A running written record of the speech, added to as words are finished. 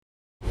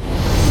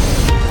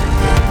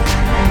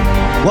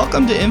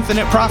Welcome to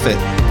Infinite Profit.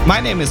 My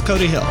name is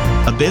Cody Hill,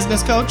 a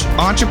business coach,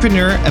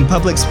 entrepreneur, and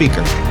public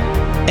speaker.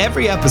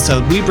 Every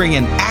episode, we bring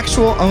in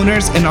actual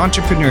owners and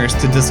entrepreneurs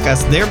to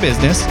discuss their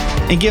business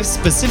and give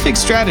specific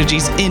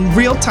strategies in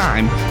real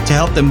time to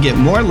help them get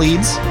more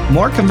leads,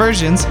 more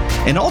conversions,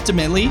 and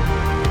ultimately,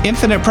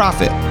 infinite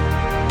profit.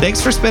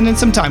 Thanks for spending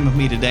some time with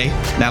me today.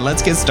 Now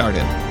let's get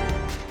started.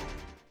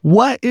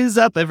 What is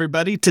up,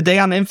 everybody? Today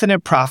on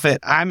Infinite Profit,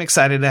 I'm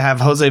excited to have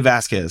Jose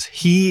Vasquez.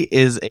 He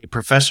is a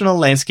professional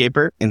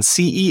landscaper and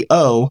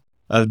CEO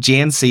of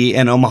JNC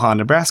in Omaha,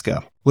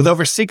 Nebraska. With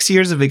over 6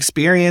 years of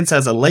experience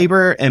as a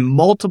laborer and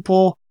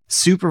multiple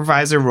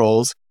supervisor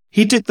roles,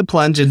 he took the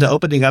plunge into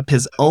opening up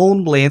his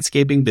own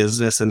landscaping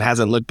business and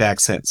hasn't looked back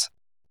since.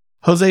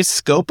 Jose's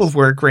scope of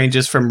work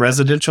ranges from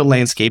residential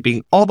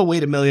landscaping all the way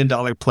to $1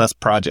 million plus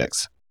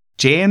projects.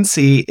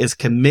 JNC is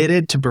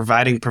committed to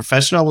providing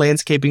professional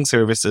landscaping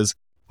services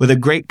with a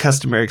great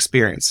customer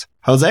experience.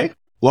 Jose,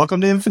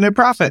 welcome to Infinite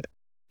Profit.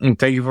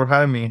 Thank you for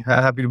having me.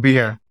 Happy to be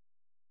here.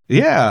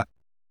 Yeah.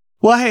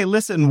 Well, hey,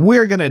 listen,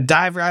 we're going to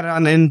dive right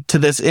on into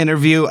this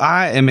interview.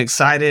 I am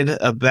excited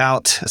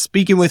about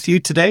speaking with you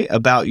today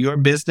about your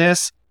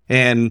business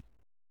and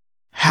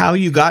how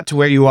you got to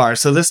where you are.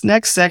 So this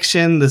next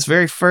section, this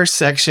very first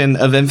section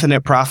of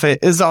Infinite Profit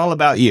is all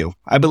about you.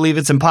 I believe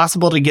it's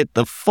impossible to get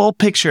the full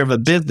picture of a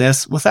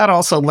business without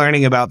also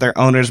learning about their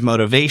owner's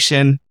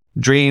motivation,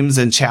 dreams,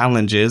 and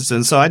challenges.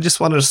 And so I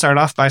just wanted to start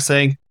off by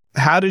saying,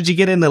 how did you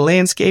get into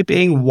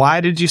landscaping? Why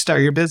did you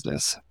start your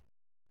business?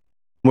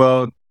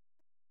 Well,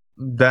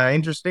 the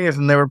interesting is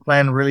I never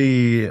planned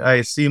really.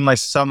 I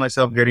saw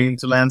myself getting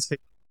into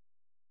landscape,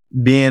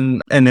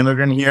 being an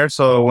immigrant here.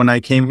 So when I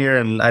came here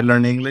and I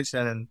learned English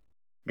and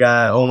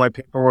got all my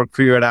paperwork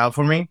figured out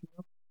for me,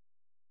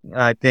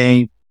 I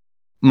think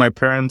my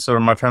parents or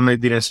my family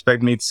didn't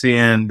expect me to see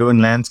and doing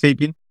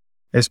landscaping,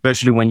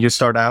 especially when you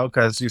start out,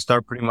 because you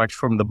start pretty much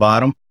from the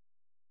bottom.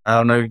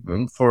 I don't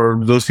know,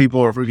 for those people,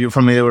 or if you're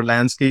familiar with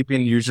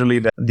landscaping, usually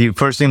the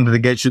first thing that they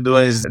get you to do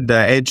is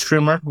the edge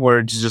trimmer, where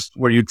it's just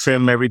where you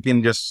trim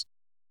everything,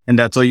 and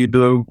that's all you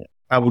do.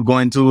 I would go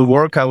into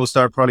work. I would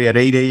start probably at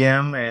 8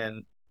 a.m.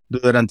 and do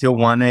it until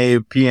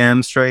 1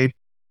 p.m. straight,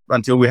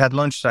 until we had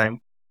lunchtime.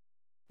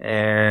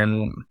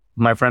 And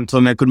my friend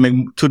told me I could make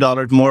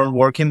 $2 more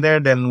working there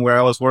than where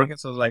I was working.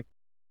 So I was like,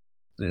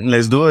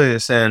 let's do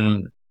this.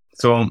 And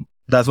so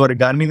that's what it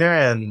got me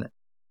there. And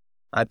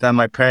I thought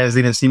my parents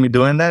didn't see me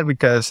doing that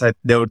because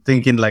they were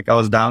thinking like I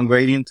was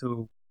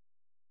downgrading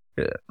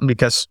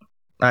because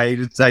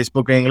I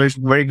spoke English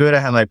very good. I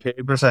had my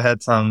papers.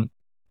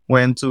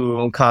 Went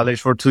to college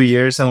for 2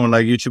 years and were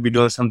like, you should be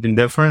doing something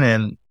different.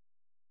 And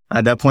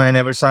at that point, I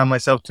never saw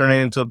myself turning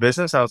it into a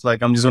business. I was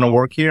like, I'm just going to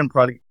work here and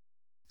probably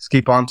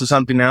skip on to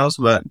something else.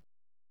 But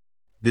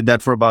did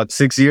that for about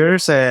 6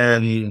 years.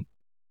 And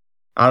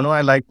I don't know, I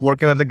like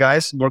working with the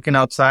guys, working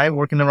outside,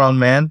 working around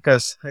men,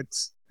 because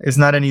it's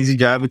not an easy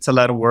job. It's a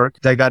lot of work.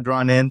 I got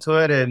drawn into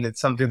it, and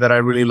it's something that I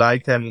really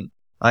liked. And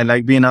I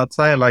like being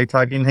outside. I like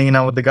talking, hanging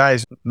out with the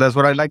guys. That's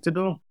what I like to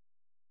do.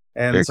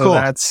 And Very so cool.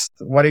 That's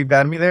what it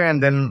got me there.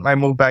 And then I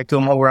moved back to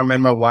Omaha where I met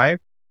my wife.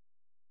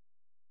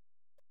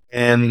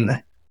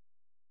 And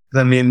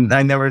I mean,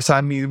 I never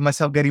saw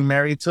myself getting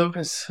married too,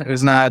 because it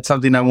was not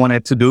something I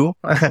wanted to do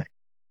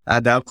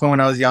at that point when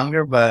I was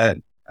younger. But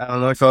I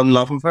don't know, I fell in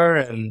love with her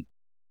and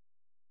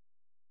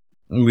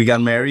we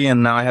got married,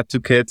 and now I have 2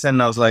 kids.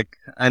 And I was like,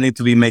 I need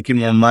to be making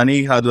more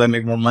money. How do I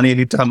make more money? I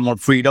need to have more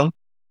freedom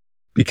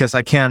because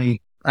I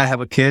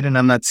have a kid and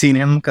I'm not seeing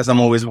him because I'm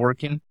always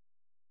working.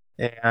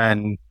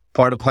 And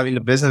part of having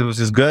the business was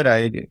just good.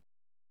 I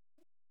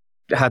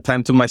had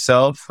time to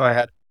myself.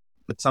 At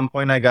some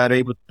point,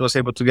 was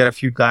able to get a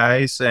few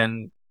guys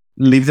and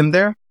leave them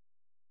there.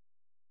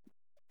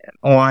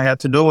 All I had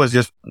to do was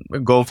just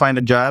go find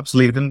the jobs,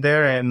 leave them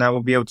there, and I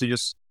would be able to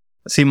just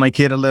see my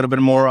kid a little bit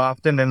more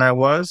often than I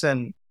was.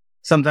 And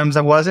sometimes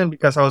I wasn't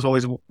because I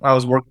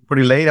was working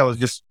pretty late. I was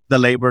just the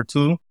labor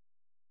too.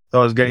 So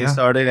I was getting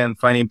started and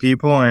finding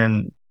people,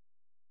 and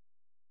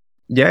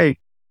yeah,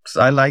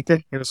 I liked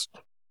it. It was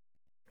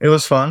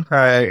fun.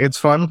 It's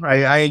fun.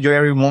 I enjoy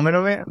every moment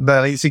of it,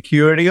 the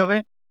insecurity of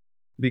it.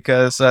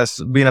 Because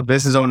as being a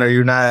business owner,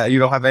 you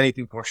don't have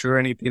anything for sure,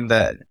 anything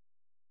that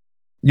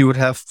you would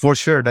have for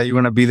sure that you're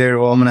going to be there.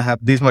 Oh, I'm going to have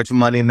this much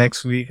money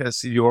next week.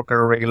 As you work at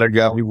a regular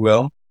job, you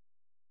will.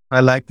 I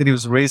liked it. It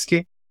was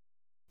risky.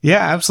 Yeah,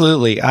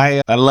 absolutely.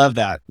 I love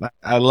that.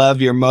 I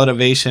love your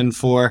motivation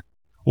for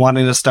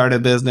wanting to start a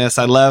business.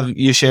 I love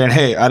you sharing,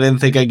 hey, I didn't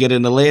think I'd get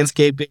into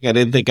landscaping. I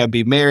didn't think I'd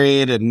be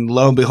married. And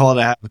lo and behold,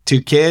 I have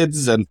 2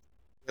 kids, and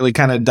really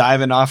kind of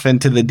diving off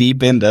into the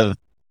deep end of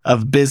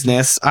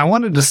business. I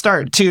wanted to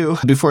start too,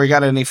 before we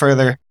got any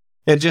further,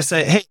 and just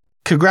say, hey,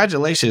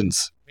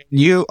 congratulations.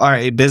 You are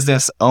a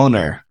business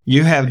owner.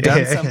 You have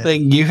done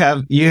something. You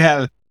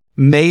have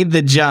made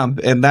the jump.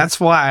 And that's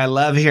why I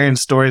love hearing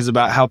stories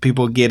about how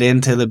people get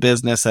into the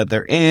business that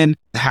they're in,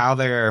 how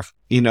their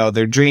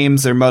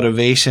dreams, their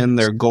motivation,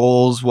 their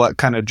goals, what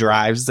kind of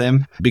drives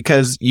them,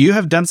 because you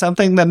have done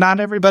something that not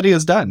everybody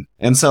has done.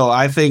 And so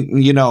I think,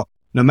 no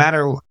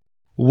matter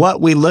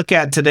what we look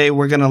at today,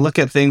 we're going to look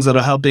at things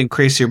that'll help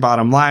increase your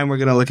bottom line. We're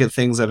going to look at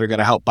things that are going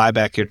to help buy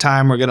back your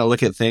time. We're going to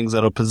look at things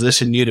that'll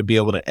position you to be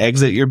able to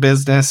exit your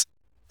business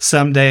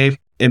someday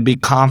and be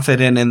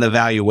confident in the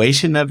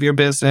valuation of your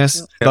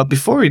business. But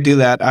before we do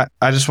that,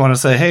 I just want to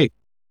say, hey,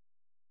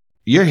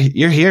 you're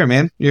here,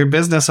 man. You're a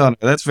business owner.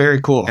 That's very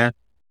cool. Yeah.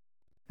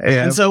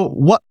 And so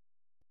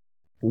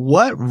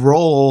what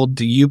role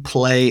do you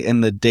play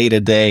in the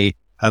day-to-day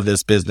of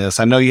this business?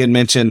 I know you had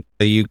mentioned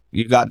that you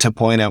got to a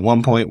point at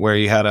one point where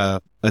you had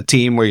a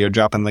team where you're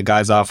dropping the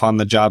guys off on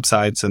the job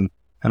sites and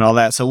all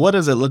that. So what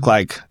does it look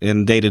like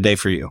in day-to-day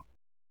for you?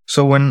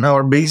 So when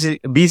our busy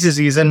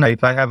season,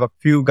 if I have a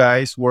few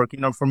guys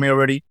working on for me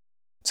already,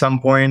 at some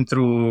point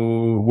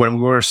through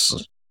when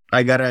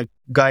I got a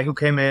guy who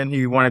came in,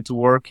 he wanted to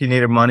work, he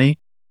needed money,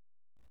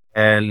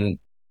 and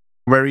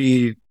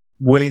very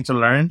willing to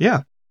learn.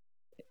 Yeah.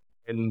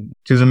 And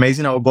it was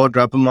amazing. I would go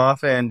drop him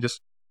off and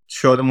just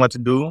show them what to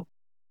do.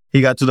 He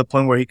got to the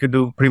point where he could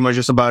do pretty much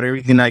just about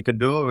everything I could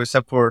do,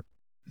 except for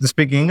to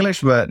speak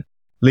English, but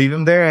leave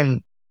him there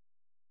and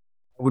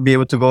I would be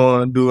able to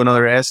go and do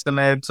another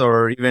estimate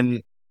or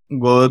even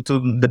go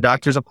to the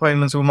doctor's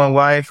appointments with my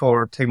wife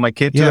or take my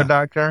kid to the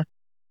doctor.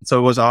 So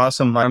it was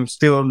awesome. I'm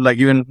still like,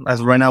 even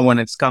as right now, when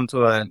it's come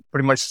to a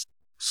pretty much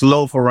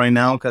slow for right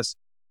now, because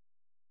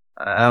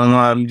I don't know,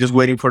 I'm just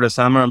waiting for the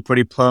summer. I'm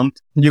pretty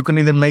pumped. You can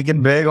either make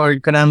it big or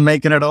you cannot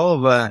make it at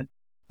all, but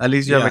at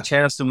least you have a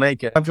chance to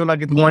make it. I feel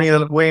like it's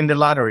winning the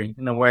lottery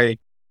in a way.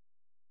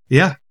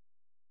 Yeah.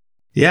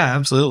 Yeah,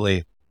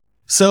 absolutely.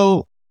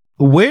 So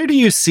where do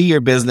you see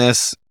your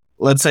business,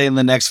 let's say in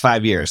the next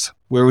 5 years?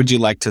 Where would you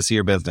like to see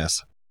your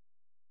business?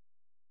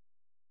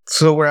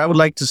 So where I would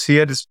like to see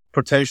it is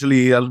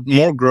potentially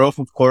more growth,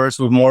 of course,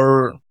 with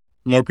more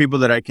people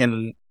that I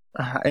can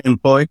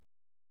employ.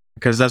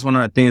 Because that's one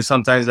of the things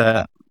sometimes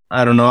that,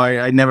 I don't know,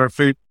 I never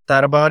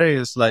thought about it.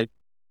 It's like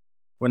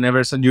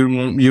whenever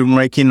you're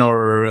making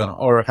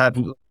or have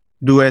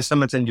do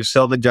estimates and you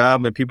sell the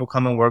job and people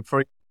come and work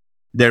for you,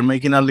 they're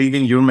making a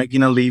living, you're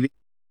making a living.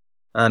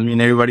 I mean,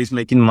 everybody's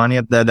making money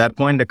at that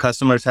point. The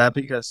customer's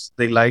happy because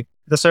they like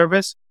the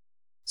service.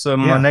 So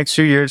in the next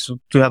few years,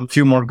 to have a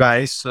few more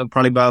guys,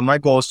 probably about my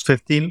goal is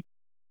 15.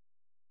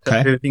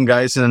 Okay. 15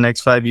 guys in the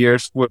next 5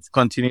 years with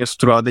continuous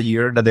throughout the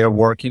year that they're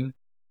working.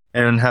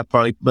 And have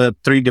probably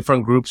 3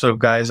 different groups of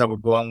guys that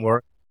would go and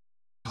work.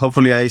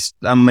 Hopefully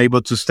I'm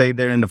able to stay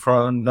there on the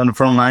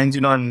front lines,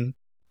 and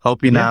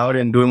helping out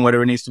and doing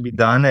whatever needs to be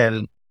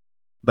done.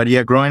 But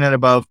growing at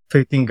about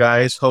 15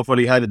 guys,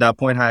 hopefully at that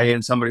point,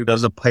 hiring somebody who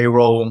does the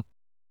payroll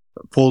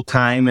full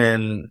time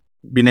and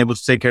being able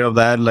to take care of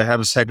that, like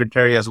have a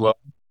secretary as well,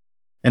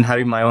 and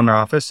having my own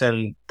office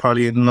and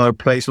probably another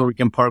place where we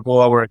can park all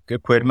our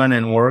equipment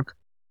and work.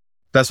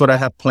 That's what I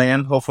have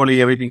planned.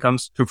 Hopefully everything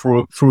comes to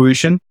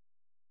fruition.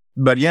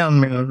 But I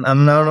mean,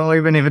 I'm not,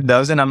 even if it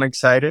doesn't, I'm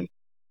excited.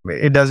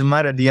 It doesn't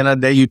matter. At the end of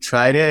the day, you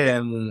tried it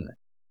and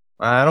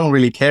I don't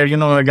really care.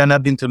 I got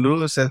nothing to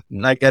lose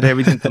and I got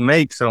everything to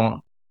make.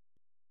 So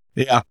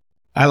yeah,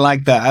 I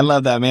like that. I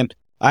love that, man.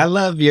 I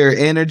love your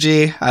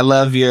energy.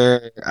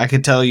 I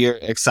can tell you're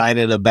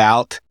excited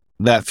about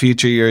that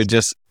future you're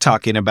just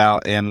talking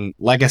about. And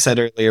like I said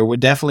earlier, we're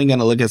definitely going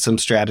to look at some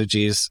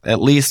strategies,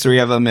 at least 3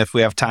 of them. If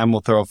we have time,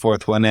 we'll throw a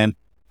 4th one in,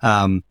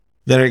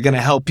 that are going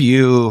to help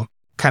you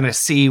kind of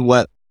see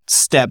what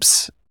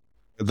steps,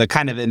 the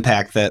kind of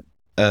impact that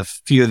a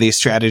few of these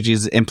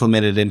strategies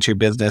implemented into your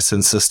business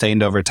and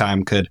sustained over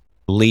time could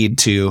lead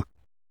to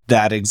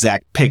that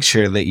exact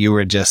picture that you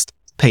were just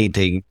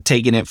painting,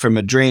 taking it from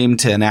a dream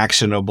to an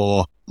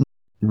actionable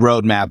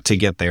roadmap to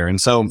get there.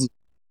 And so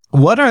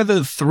what are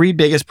the 3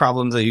 biggest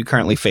problems that you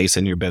currently face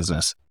in your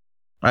business?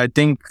 I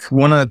think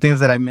one of the things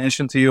that I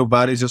mentioned to you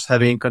about is just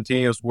having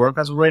continuous work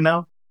as of right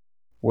now.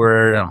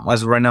 Where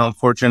as of right now,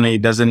 unfortunately,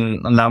 it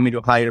doesn't allow me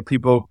to hire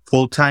people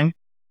full time.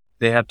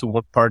 They have to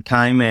work part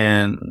time,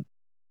 and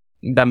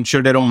I'm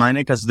sure they don't mind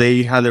it because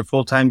they have their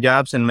full time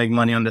jobs and make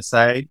money on the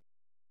side.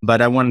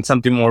 But I want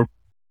something more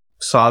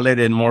solid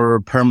and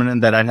more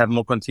permanent, that I have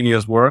more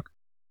continuous work.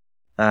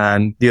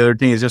 And the other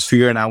thing is just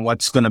figuring out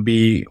what am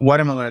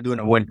I going to do in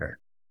the winter?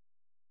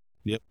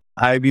 Yep.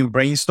 I've been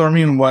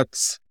brainstorming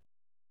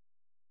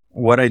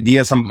what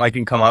ideas I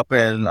can come up,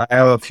 and I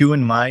have a few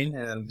in mind,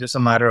 and just a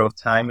matter of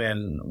time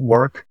and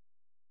work.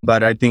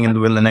 But I think in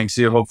the next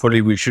year,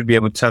 hopefully we should be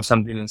able to have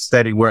something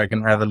steady where I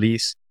can have at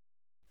least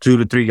 2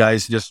 to 3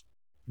 guys just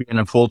being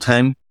a full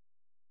time.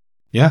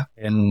 Yeah.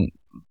 And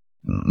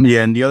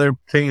the other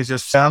thing is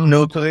just, I'm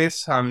new to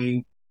this.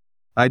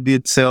 I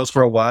did sales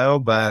for a while,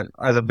 but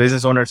as a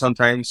business owner,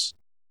 sometimes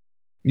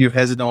you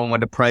hesitate on what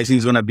the pricing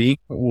is going to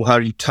be, how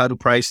you try to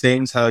price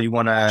things, how you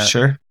want to.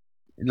 Sure.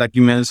 Like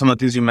you mentioned, some of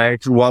the things you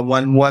make.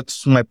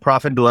 What's my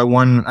profit do I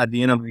want at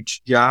the end of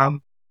each job?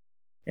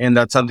 And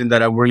that's something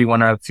that I really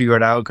want to figure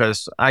it out,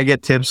 because I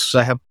get tips.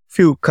 I have a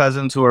few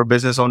cousins who are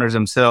business owners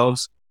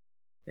themselves,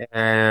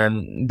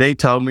 and they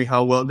tell me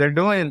how well they're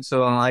doing.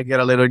 So I get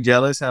a little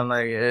jealous. I'm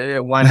like,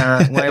 why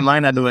not? Why am I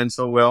not doing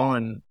so well?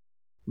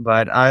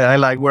 But I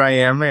like where I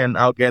am, and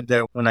I'll get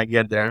there when I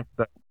get there.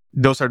 But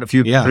those are the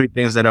few Yeah. three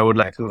things that I would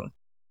like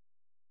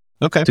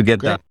Okay. to get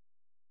Great. done.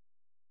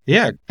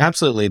 Yeah,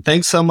 absolutely.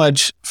 Thanks so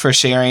much for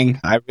sharing.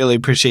 I really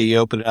appreciate you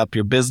opening up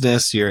your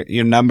business,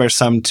 your numbers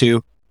sum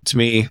to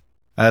me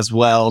as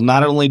well.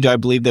 Not only do I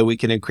believe that we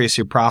can increase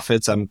your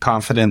profits, I'm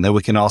confident that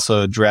we can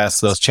also address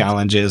those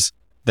challenges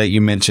that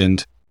you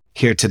mentioned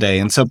here today.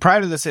 And so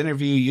prior to this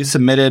interview, you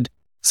submitted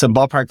some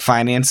ballpark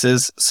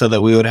finances so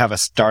that we would have a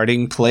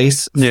starting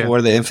place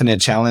for the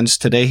Infinite Challenge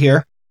today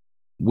here.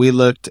 We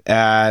looked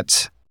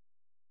at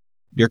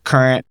your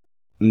current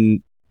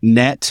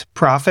net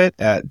profit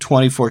at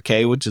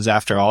 $24K, which is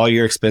after all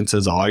your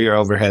expenses, all your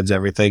overheads,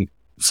 everything.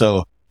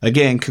 So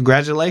again,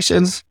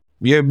 congratulations.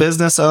 You're a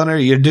business owner,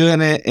 you're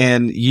doing it,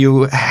 and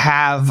you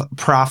have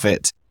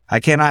profit. I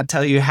cannot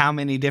tell you how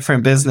many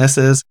different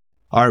businesses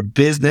are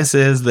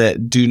businesses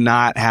that do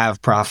not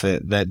have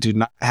profit, that do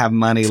not have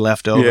money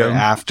left over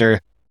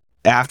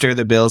after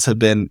the bills have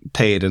been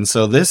paid. And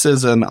so this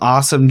is an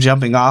awesome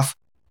jumping off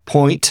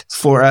point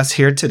for us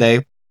here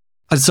today.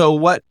 And so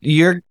what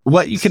you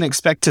can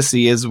expect to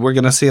see is we're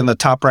going to see in the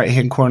top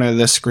right-hand corner of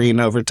the screen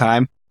over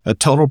time, a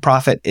total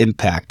profit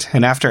impact.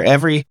 And after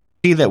every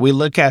that we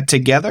look at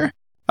together,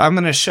 I'm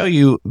going to show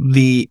you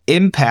the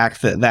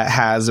impact that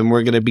has. And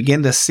we're going to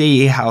begin to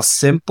see how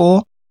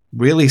simple,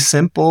 really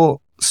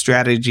simple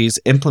strategies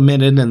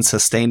implemented and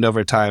sustained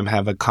over time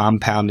have a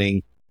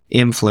compounding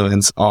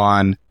influence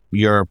on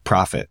your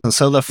profit. And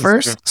so the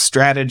first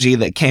strategy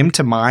that came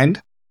to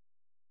mind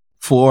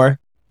for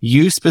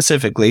you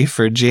specifically,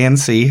 for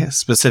JNC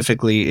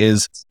specifically,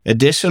 is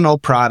additional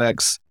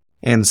products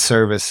and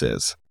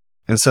services.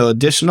 And so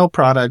additional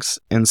products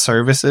and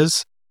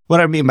services, what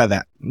I mean by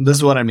that, this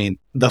is what I mean.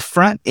 The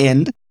front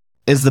end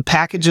is the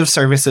package of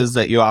services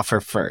that you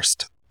offer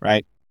first,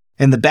 right?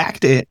 And the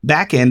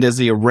back end is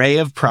the array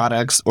of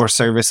products or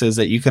services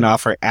that you can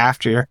offer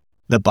after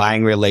the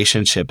buying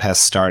relationship has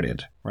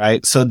started,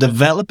 right? So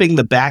developing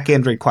the back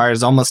end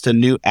requires almost a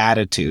new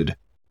attitude.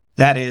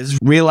 That is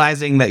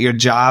realizing that your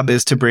job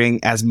is to bring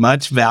as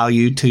much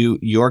value to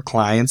your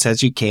clients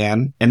as you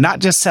can, and not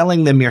just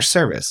selling them your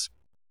service.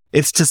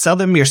 It's to sell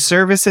them your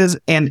services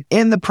and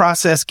in the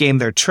process gain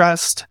their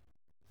trust,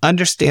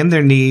 understand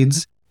their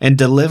needs, and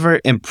deliver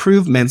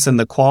improvements in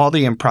the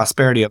quality and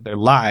prosperity of their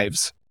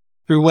lives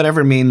through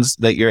whatever means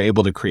that you're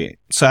able to create.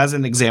 So as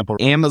an example,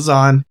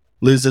 Amazon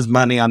loses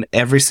money on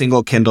every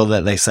single Kindle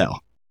that they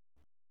sell.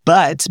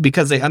 But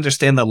because they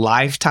understand the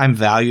lifetime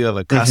value of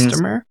a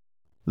customer,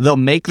 they'll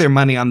make their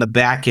money on the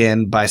back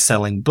end by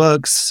selling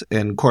books,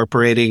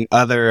 incorporating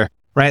other,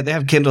 right? They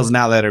have Kindles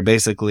now that are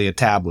basically a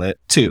tablet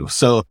too.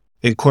 So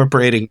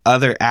incorporating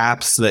other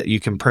apps that you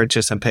can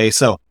purchase and pay.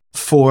 So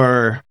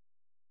for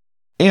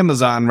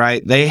Amazon,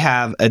 right, they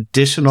have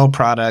additional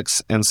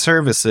products and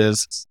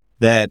services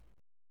that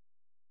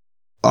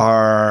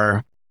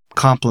are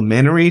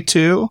complementary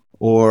to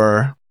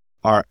or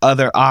are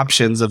other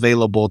options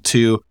available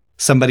to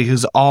somebody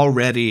who's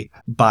already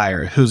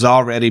buyer, who's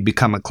already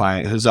become a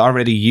client, who's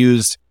already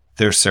used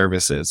their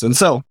services. And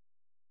so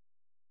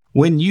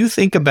when you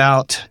think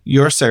about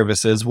your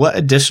services, what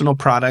additional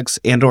products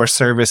and or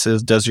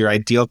services does your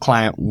ideal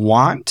client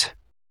want,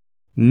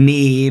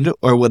 need,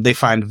 or would they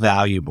find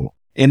valuable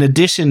in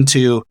addition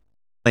to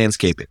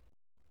landscaping?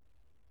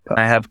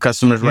 I have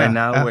customers right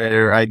now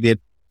where I did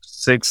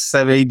 6,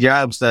 7, 8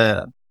 jobs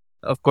that,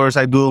 of course,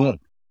 I do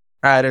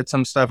added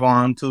some stuff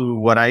on to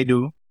what I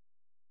do.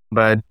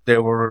 But they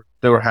were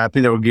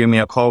happy. They were giving me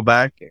a call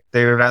back.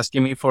 They were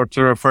asking me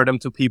to refer them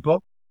to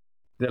people.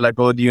 They're like,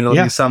 "Oh, do you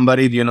know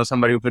somebody? Do you know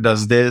somebody who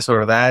does this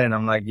or that?" And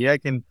I'm like, "Yeah, I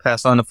can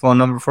pass on the phone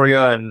number for you."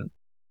 And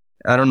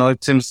I don't know.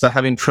 It seems that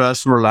having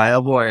trust,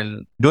 reliable,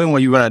 and doing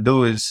what you're gonna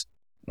do is,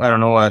 I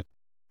don't know what.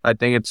 I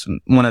think it's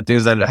one of the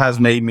things that has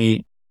made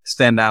me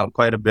stand out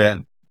quite a bit.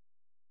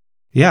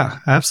 Yeah,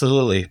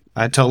 absolutely.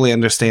 I totally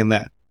understand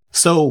that.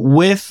 So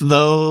with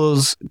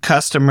those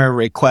customer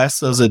requests,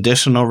 those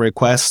additional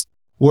requests,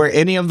 were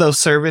any of those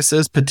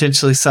services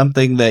potentially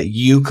something that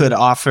you could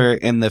offer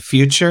in the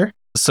future?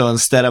 So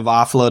instead of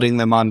offloading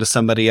them onto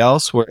somebody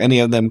else, were any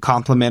of them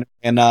complementary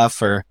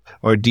enough,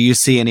 or do you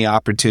see any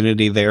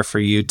opportunity there for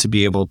you to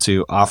be able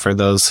to offer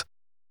those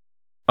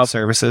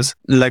services?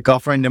 Like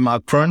offering them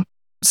upfront?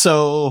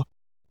 So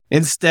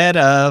instead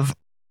of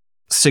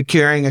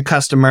securing a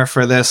customer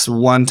for this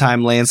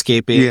one-time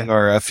landscaping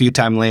or a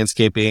few-time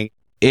landscaping,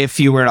 if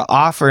you were to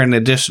offer an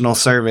additional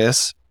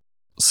service,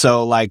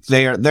 so like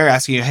they're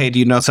asking you, hey, do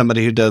you know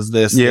somebody who does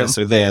this, this,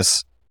 or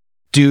this?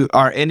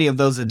 Are any of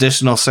those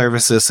additional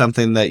services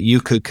something that you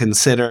could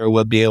consider or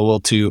would be able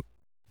to,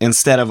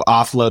 instead of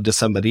offload to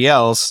somebody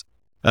else,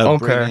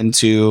 bring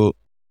into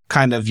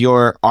kind of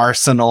your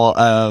arsenal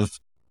of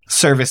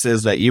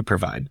services that you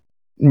provide?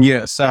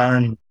 Yes.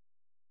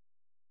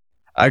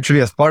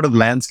 Actually, as part of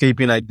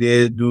landscaping, I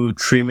did do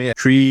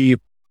tree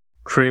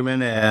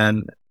trimming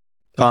and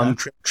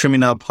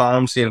trimming out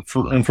palms in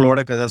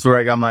Florida, because that's where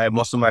I got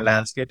most of my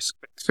landscape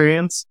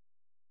experience.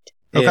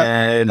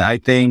 And I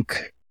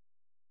think,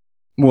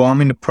 well,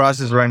 I'm in the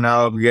process right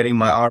now of getting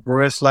my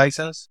arborist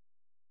license.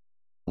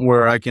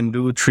 where I can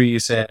do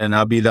trees, and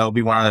that'll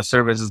be one of the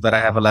services that I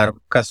have a lot of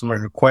customer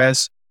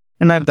requests.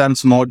 And I've done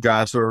small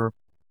jobs or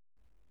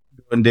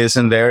doing this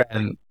and there.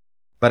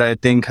 But I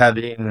think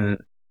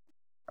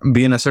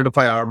being a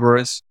certified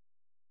arborist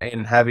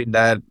and having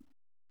the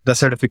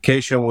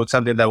certification was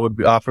something that would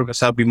be offered,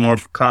 because I'll be more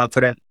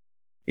confident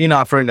in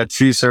offering a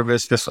tree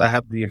service because I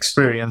have the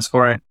experience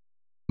for it.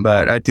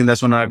 But I think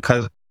that's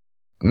the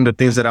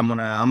things that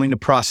I'm in the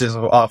process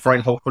of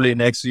offering. Hopefully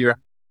next year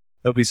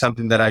there'll be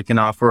something that I can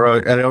offer,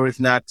 or if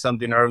not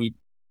something early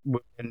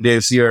in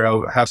this year,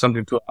 I'll have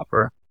something to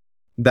offer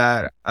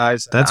that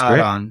as an That's great.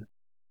 add-on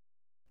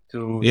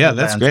to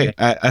that's great.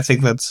 I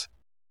think that's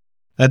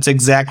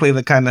exactly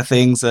the kind of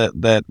things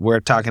that we're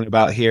talking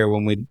about here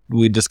when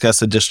we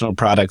discuss additional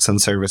products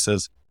and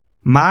services.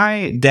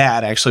 My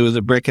dad actually was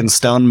a brick and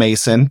stone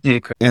mason.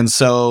 And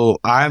so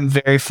I'm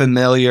very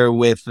familiar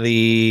with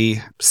the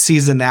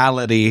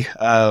seasonality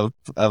of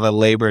a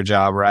labor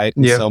job, right?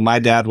 Yeah. So my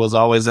dad was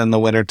always in the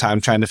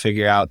wintertime trying to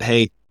figure out,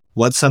 hey,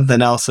 what's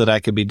something else that I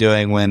could be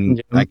doing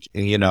when,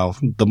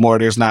 the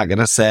mortar's not going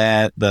to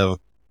set, the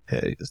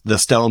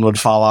stone would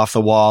fall off the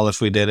wall if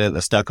we did it,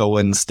 the stucco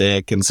wouldn't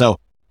stick. And so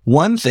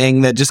one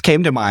thing that just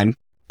came to mind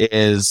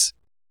is,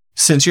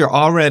 since you're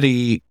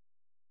already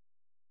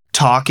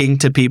talking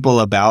to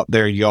people about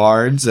their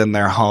yards and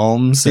their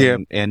homes,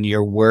 and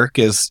your work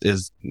is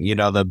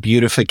the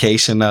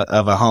beautification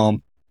of a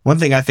home, one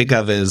thing I think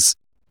of is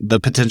the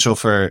potential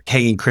for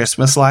hanging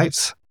Christmas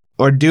lights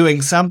or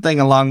doing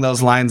something along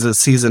those lines of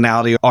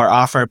seasonality, or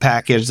offer a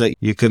package that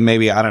you could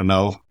maybe, I don't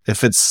know,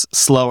 if it's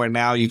slower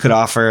now, you could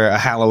offer a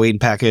Halloween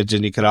package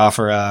and you could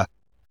offer a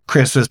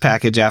Christmas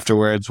package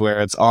afterwards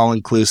where it's all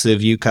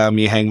inclusive. You come,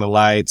 you hang the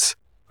lights,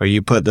 or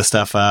you put the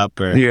stuff up,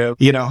 or,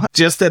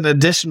 just an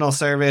additional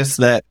service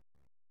that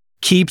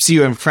keeps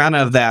you in front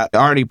of that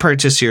already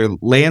purchased your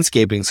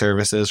landscaping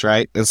services,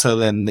 right? And so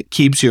then it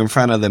keeps you in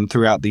front of them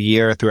throughout the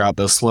year, throughout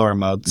those slower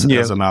months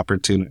as an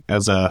opportunity,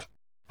 as a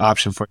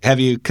option for you. Have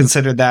you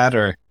considered that?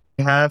 Or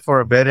I have for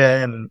a bit,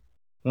 and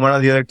one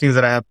of the other things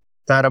that I have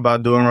thought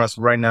about doing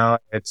right now,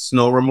 it's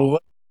snow removal.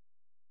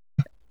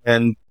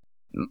 And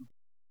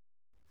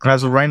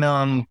as of right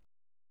now,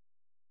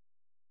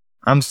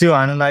 I'm still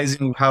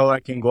analyzing how I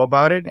can go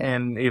about it,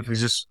 and if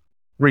it's just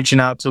reaching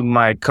out to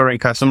my current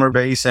customer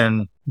base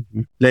and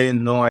letting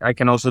them know I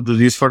can also do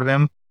this for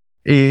them.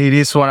 It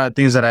is one of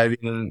the things that I've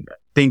been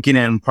thinking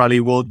and probably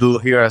will do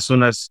here as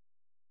soon as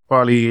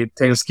probably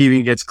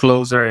Thanksgiving gets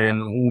closer,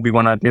 and will be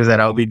one of the things that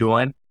I'll be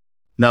doing.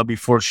 That'll be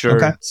for sure.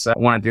 Okay. It's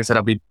one of the things that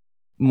I'll be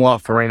more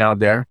offering out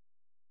there.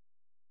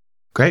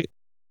 Great.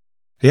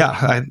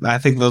 Yeah, I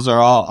think those are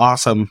all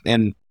awesome.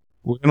 And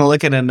we're going to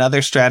look at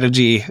another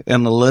strategy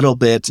in a little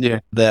bit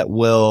that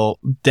will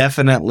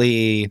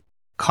definitely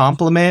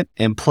complement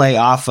and play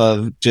off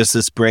of just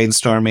this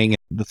brainstorming,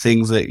 the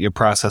things that you're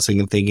processing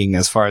and thinking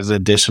as far as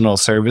additional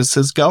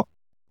services go.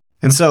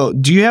 And so,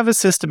 do you have a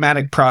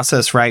systematic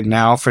process right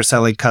now for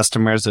selling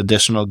customers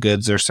additional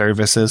goods or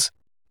services?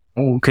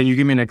 Oh, can you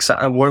give me an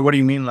example? What do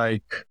you mean,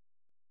 like?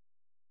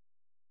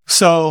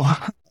 So,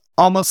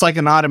 almost like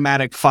an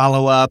automatic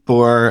follow-up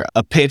or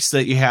a pitch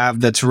that you have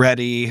that's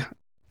ready,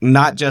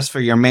 not just for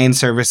your main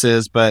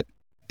services, but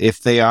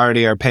if they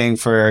already are paying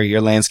for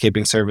your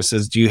landscaping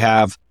services, do you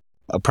have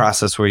a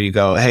process where you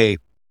go, hey,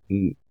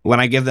 when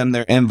I give them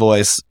their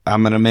invoice,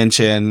 I'm going to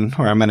mention,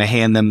 or I'm going to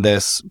hand them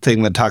this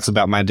thing that talks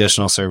about my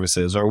additional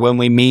services. Or when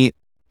we meet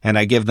and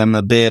I give them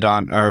a bid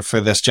on, or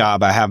for this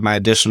job, I have my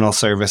additional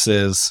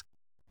services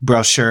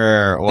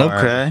brochure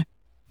or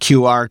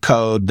QR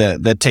code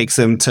that takes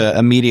them to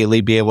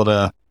immediately be able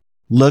to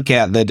look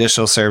at the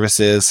additional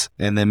services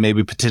and then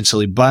maybe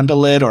potentially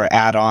bundle it or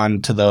add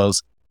on to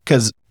those.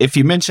 Because if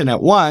you mention it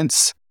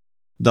once,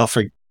 they'll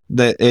forget.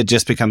 It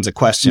just becomes a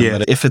question.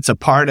 But if it's a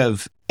part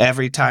of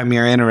every time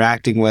you're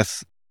interacting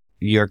with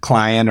your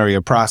client or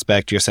your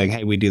prospect, you're saying,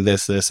 hey, we do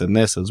this, this, and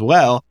this as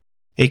well,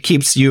 it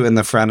keeps you in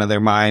the front of their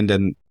mind.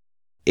 And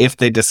if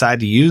they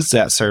decide to use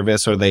that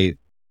service, or they,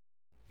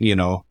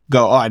 go,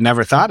 oh, I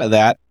never thought of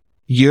that,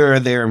 you're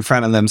there in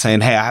front of them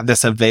saying, hey, I have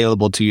this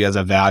available to you as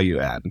a value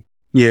add.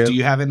 Yeah. Do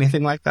you have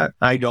anything like that?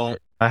 I don't.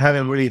 I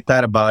haven't really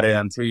thought about it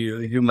until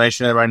you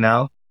mention it right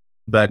now.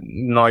 But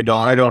no, I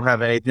don't. I don't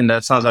have anything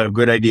that sounds like a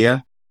good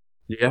idea.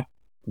 Yeah.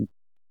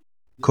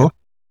 Cool.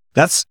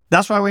 That's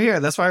why we're here.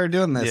 That's why we're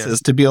doing this,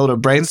 is to be able to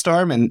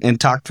brainstorm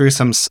and talk through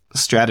some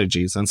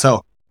strategies. And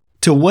so,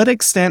 to what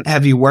extent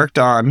have you worked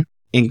on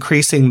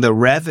increasing the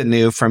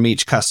revenue from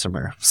each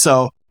customer?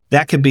 So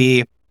that could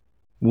be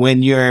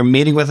when you're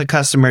meeting with a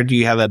customer, do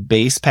you have a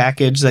base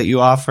package that you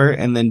offer?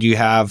 And then do you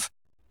have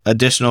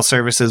additional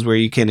services where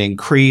you can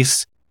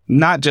increase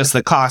not just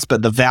the cost,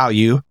 but the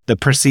value, the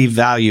perceived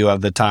value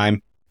of the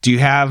time? Do you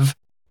have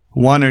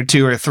one or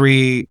two or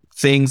three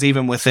things,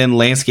 even within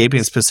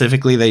landscaping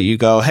specifically, that you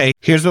go, hey,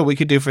 here's what we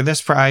could do for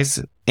this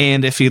price,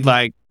 and if you'd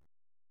like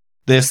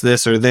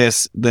this, or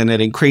this, then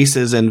it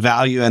increases in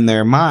value in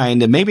their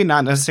mind, and maybe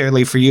not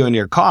necessarily for you and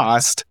your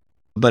cost,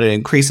 but it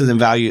increases in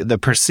value, the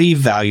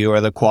perceived value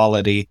or the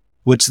quality,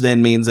 which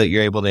then means that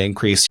you're able to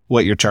increase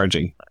what you're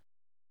charging?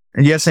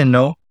 Yes and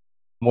no.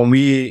 When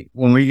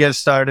we get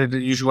started,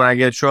 usually when I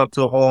get show up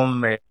to a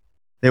home,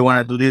 they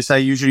want to do this. I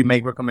usually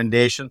make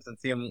recommendations and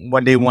see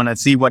what they want to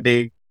see, what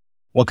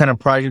kind of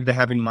project they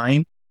have in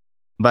mind.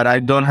 But I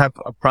don't have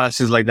a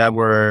process like that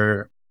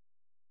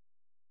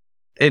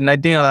and I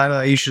think a lot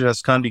of the issues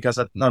has come because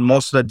on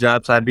most of the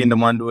jobs I've been the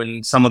one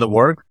doing some of the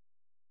work.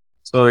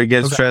 So it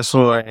gets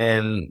stressful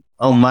and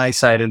on my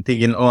side and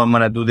thinking, oh, I'm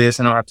going to do this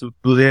and I have to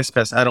do this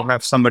because I don't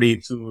have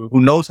somebody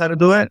who knows how to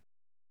do it.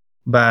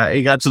 But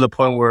it got to the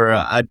point where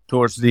as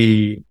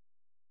we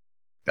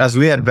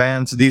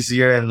advanced this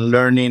year and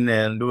learning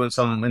and doing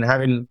and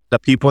having the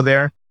people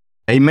there,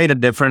 it made a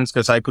difference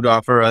because I could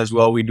offer as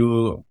well. We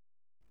do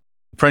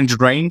French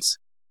drains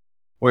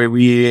where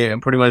we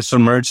pretty much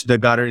submerge the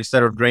gutter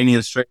instead of draining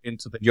it straight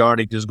into the yard.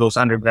 It just goes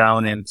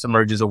underground and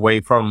submerges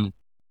away from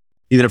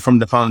either from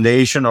the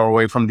foundation or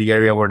away from the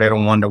area where they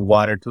don't want the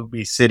water to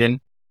be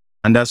sitting.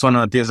 And that's one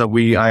of the things that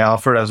I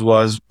offer as well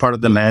as part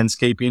of the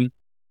landscaping.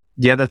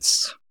 Yeah,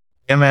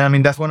 man. I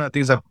mean, that's one of the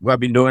things that I've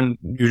been doing,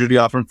 usually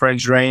offering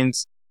French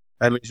drains.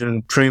 I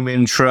mentioned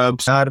trimming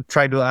shrubs. I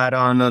try to add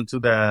on to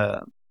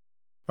the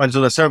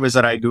service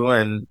that I do.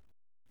 And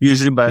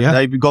usually, but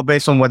I go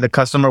based on what the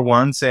customer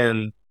wants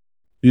and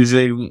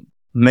usually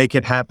make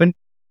it happen.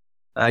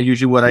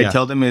 Usually what I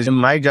tell them is in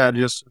my job,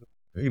 just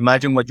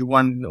imagine what you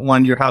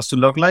want your house to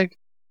look like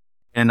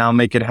and I'll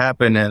make it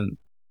happen. And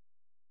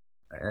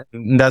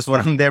that's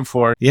what I'm there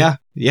for. Yeah.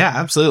 Yeah,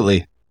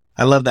 absolutely.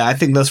 I love that. I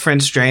think those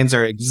French drains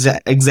are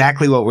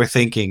exactly what we're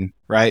thinking,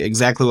 right?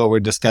 Exactly what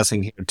we're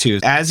discussing here too.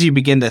 As you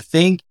begin to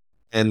think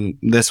in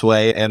this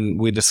way and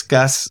we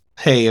discuss,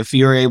 hey, if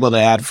you're able to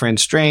add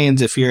French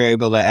drains, if you're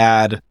able to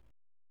add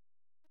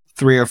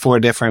 3 or 4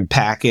 different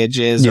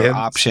packages or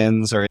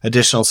options or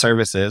additional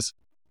services,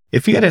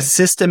 if you had a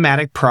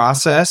systematic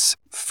process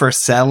for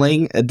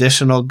selling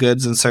additional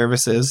goods and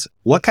services,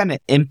 what kind of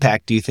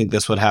impact do you think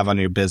this would have on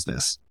your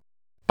business?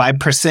 By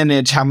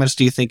percentage, how much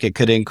do you think it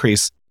could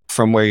increase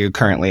from where you're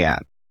currently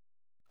at?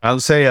 I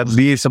would say at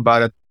least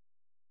about a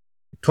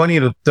 20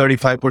 to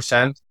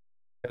 35%.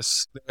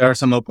 There are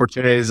some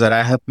opportunities that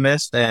I have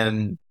missed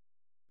and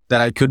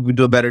that I could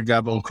do a better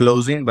job on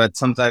closing, but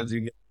sometimes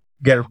you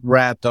get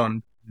wrapped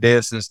on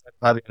this instead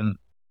of having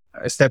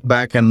a step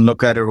back and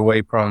look at it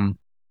away from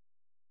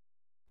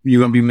you're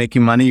going to be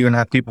making money. You're going to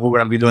have people who are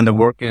going to be doing the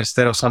work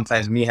instead of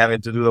sometimes me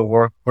having to do the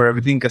work for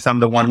everything because I'm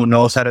the one who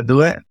knows how to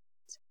do it.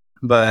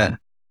 But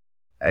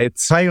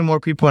it's finding more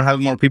people and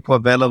having more people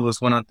available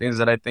is one of the things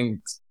that I think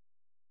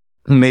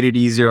made it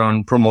easier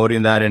on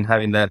promoting that and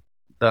having that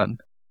done.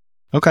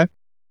 Okay.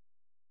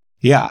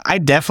 Yeah, I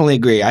definitely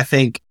agree. I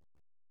think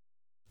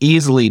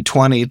easily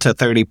 20 to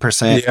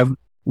 30%. Yeah.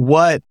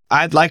 What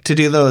I'd like to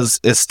do though is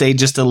stay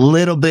just a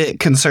little bit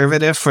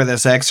conservative for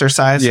this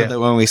exercise so that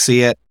when we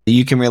see it,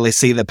 you can really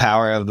see the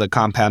power of the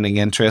compounding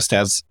interest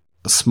as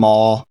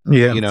small,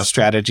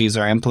 strategies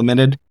are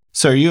implemented.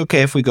 So are you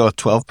okay if we go with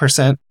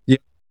 12%? Yeah.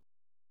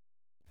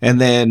 And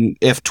then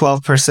if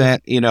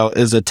 12%,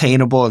 is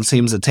attainable and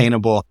seems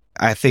attainable,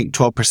 I think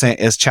 12%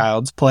 is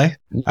child's play.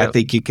 Yep. I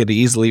think you could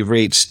easily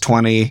reach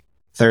 20,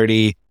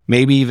 30,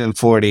 maybe even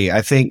 40.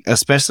 I think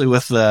especially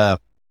with the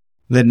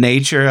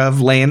nature of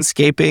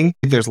landscaping,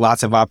 there's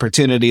lots of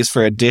opportunities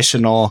for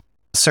additional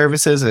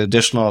services and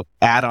additional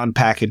add-on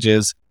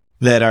packages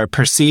that are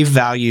perceived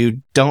value,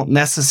 don't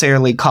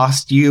necessarily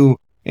cost you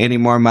any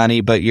more money,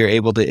 but you're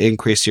able to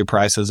increase your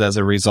prices as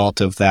a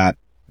result of that.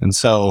 And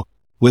so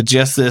with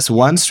just this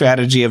one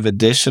strategy of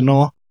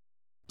additional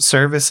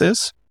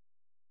services,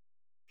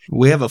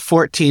 we have a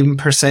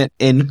 14%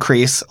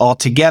 increase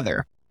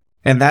altogether.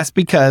 And that's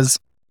because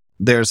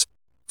there's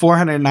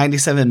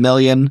 497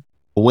 million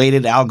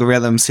weighted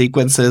algorithm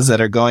sequences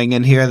that are going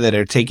in here that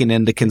are taking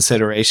into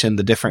consideration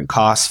the different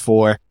costs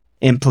for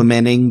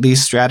implementing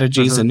these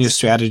strategies and new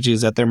strategies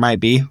that there might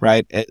be,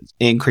 right?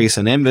 Increase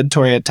in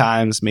inventory at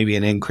times, maybe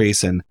an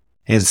increase in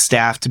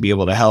staff to be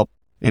able to help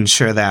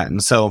ensure that.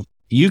 And so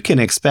you can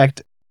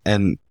expect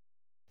an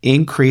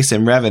increase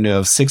in revenue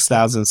of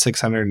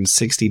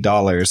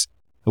 $6,660,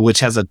 which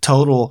has a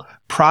total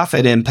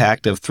profit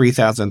impact of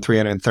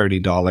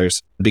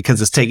 $3,330 because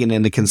it's taking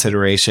into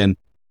consideration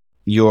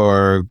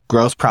your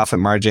gross profit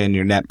margin,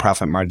 your net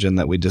profit margin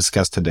that we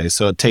discussed today.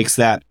 So it takes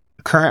that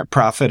current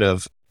profit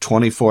of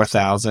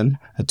 $24,000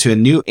 to a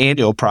new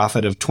annual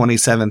profit of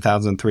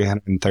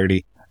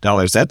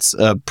 $27,330. That's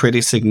a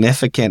pretty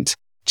significant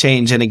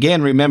change. And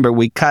again, remember,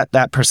 we cut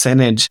that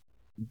percentage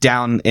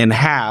down in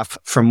half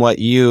from what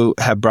you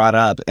have brought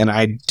up. And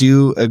I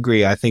do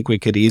agree. I think we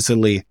could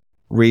easily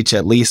reach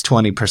at least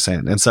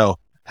 20%. And so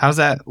how's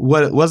that?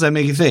 What does that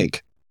make you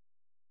think?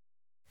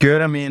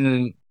 Good. I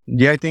mean,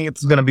 I think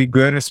it's going to be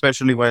good,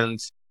 especially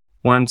once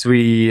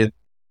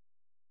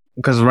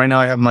because right now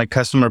I have my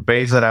customer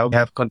base that I'll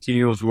have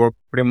continuous work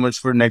pretty much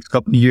for the next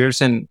couple of years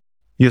and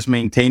just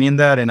maintaining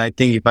that. And I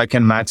think if I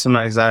can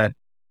maximize that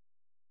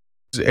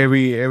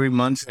every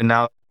month and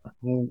now,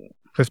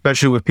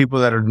 especially with people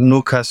that are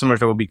new customers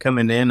that will be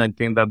coming in, I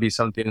think that'll be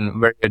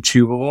something very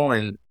achievable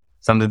and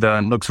something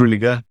that looks really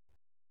good.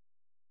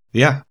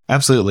 Yeah,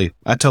 absolutely.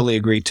 I totally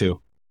agree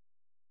too.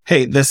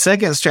 Hey, the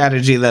second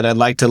strategy that I'd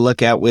like to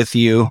look at with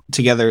you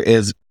together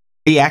is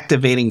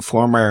reactivating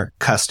former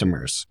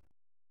customers.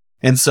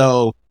 And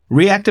so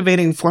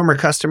reactivating former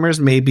customers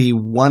may be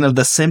one of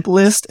the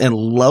simplest and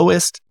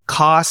lowest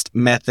cost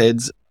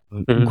methods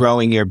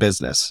growing your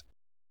business.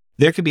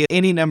 There could be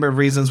any number of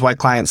reasons why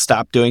clients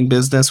stop doing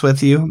business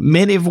with you,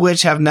 many of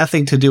which have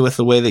nothing to do with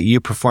the way that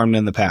you performed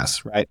in the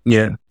past, right?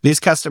 Yeah.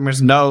 These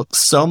customers know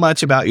so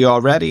much about you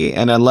already,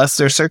 and unless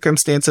their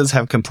circumstances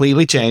have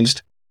completely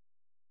changed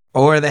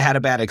or they had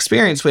a bad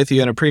experience with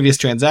you in a previous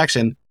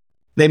transaction,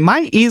 they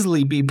might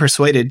easily be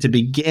persuaded to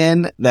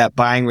begin that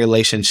buying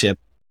relationship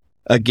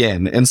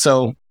again. And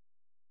so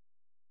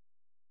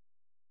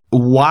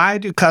why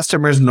do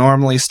customers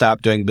normally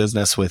stop doing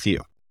business with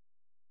you?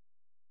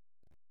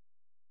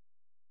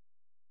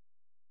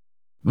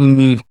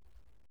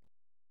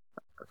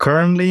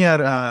 Currently,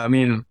 I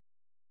can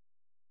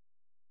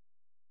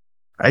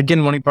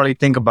only probably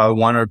think about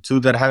one or two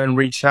that haven't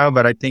reached out,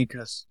 but I think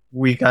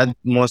we got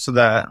most of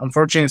that.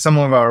 Unfortunately, some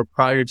of our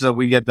projects that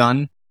we get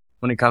done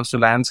when it comes to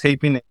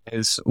landscaping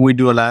is we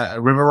do a lot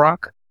of river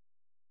rock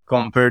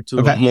compared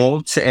to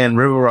mulch, and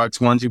river rocks,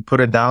 once you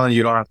put it down,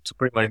 you don't have to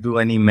pretty much do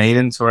any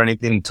maintenance or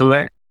anything to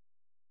it.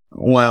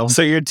 Well,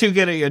 so you're too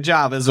good at your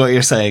job is what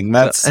you're saying.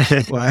 That's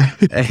why.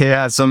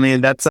 Yeah. So, I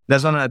mean, that's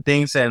one of the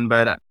things.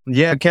 But I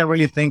can't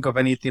really think of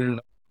anything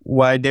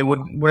why they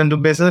wouldn't do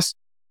business.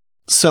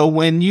 So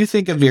when you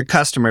think of your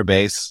customer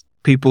base,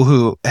 people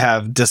who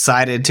have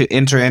decided to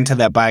enter into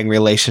that buying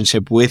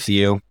relationship with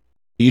you,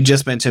 you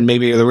just mentioned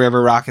maybe the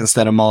river rock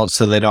instead of mulch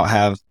so they don't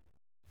have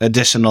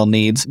additional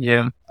needs.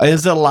 Yeah.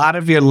 Is a lot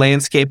of your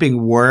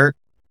landscaping work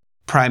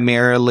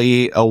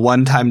primarily a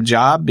one-time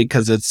job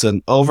because it's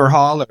an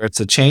overhaul or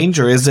it's a change,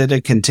 or is it a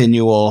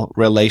continual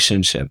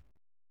relationship?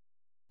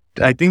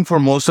 I think for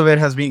most of it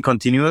has been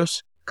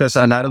continuous, because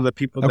a lot of the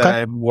people that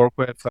I work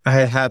with, I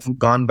have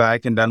gone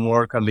back and done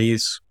work at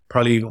least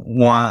probably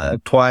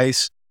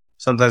twice,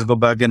 sometimes go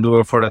back and do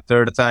it for the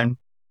third time.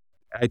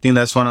 I think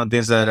that's one of the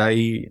things that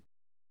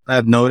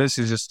I've noticed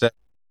is just that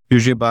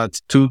usually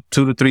about two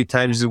to three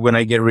times when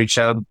I get reach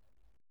out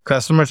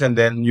customers, and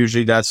then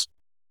usually that's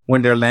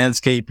when they're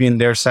landscaping,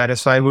 they're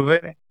satisfied with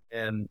it.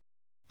 And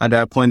at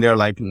that point, they're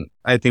like,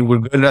 I think we're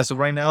good as of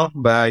right now,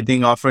 but I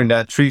think offering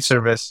that tree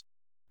service,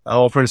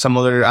 offering some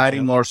other,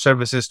 adding more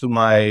services to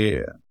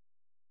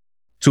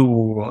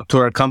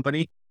our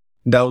company,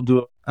 that will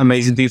do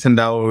amazing things, and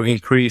that will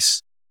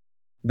increase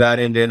that.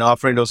 And then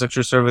offering those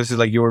extra services,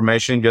 like you were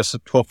mentioning, just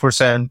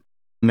 12%.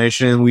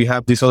 Mentioning we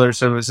have these other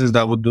services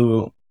that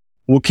will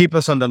keep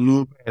us on the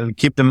loop and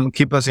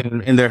keep us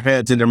in their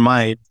heads, in their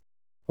mind,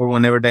 or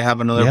whenever they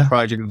have another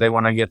project, they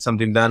want to get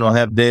something done, or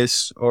have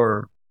this,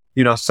 or,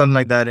 something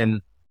like that.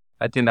 And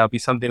I think that'll be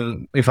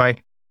something, if I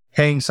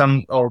hang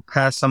some or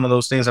pass some of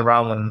those things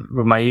around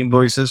with my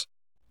invoices,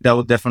 that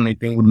would definitely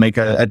would make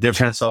a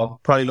difference. So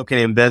probably looking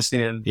at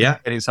investing and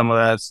getting some of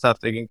that stuff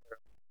taken care of.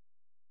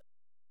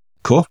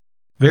 Cool.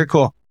 Very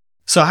cool.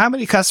 So how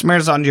many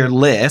customers on your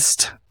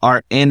list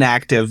are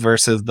inactive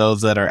versus those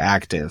that are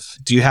active?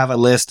 Do you have a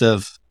list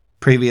of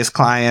previous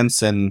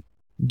clients, and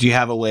do you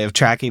have a way of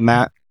tracking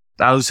that?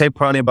 I would say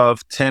probably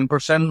about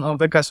 10% of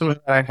the customers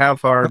that I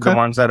have are the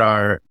ones that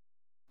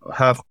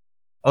have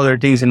other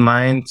things in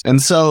mind. And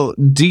so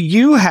do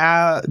you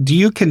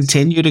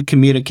continue to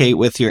communicate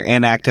with your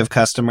inactive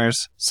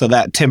customers? So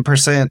that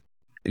 10%,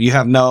 you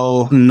have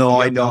no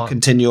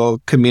continual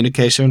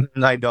communication?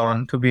 I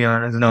don't, to be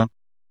honest, no.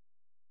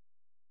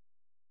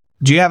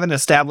 Do you have an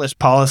established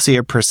policy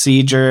or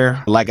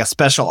procedure, like a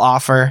special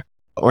offer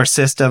or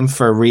system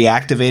for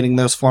reactivating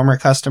those former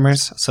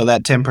customers? So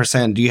that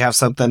 10%, do you have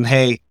something,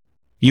 hey,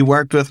 you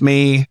worked with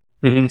me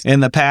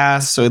in the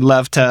past, so we'd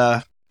love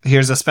to,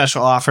 here's a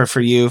special offer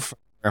for you for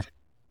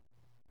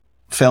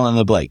fill in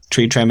the blank,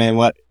 tree trimming,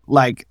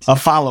 like a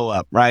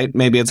follow-up, right?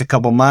 Maybe it's a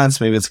couple months,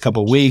 maybe it's a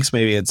couple weeks,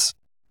 maybe it's,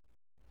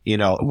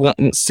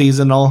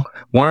 seasonal.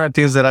 One of the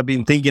things that I've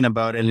been thinking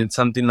about, and it's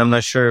something I'm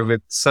not sure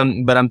if it's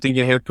but I'm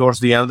thinking here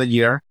towards the end of the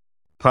year,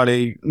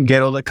 probably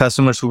get all the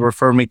customers who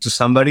refer me to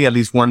somebody, at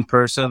least one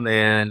person,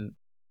 and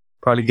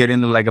probably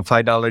getting them like a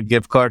 $5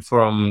 gift card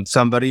from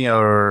somebody,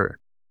 or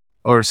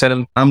send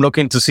them. I'm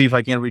looking to see if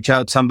I can reach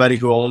out to somebody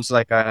who owns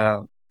like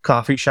a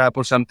coffee shop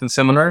or something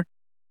similar,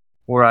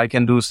 where I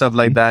can do stuff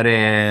like that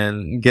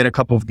and get a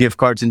couple of gift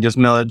cards and just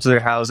mail it to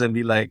their house and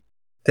be like,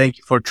 thank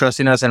you for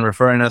trusting us and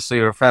referring us to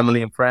your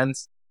family and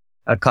friends.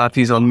 A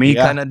coffee's on me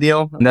kind of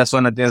deal. And that's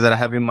one of the things that I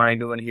have in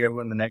mind doing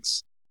here in the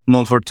next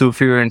month or two,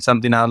 figuring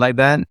something out like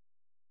that.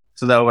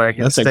 So that way I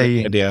can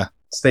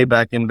stay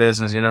back in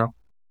business,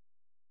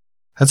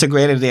 That's a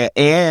great idea.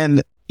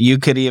 And you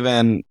could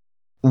even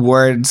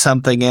word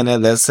something in it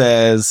that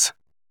says,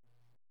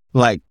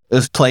 like,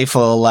 it's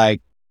playful,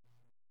 like,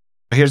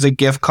 here's a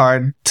gift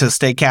card to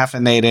stay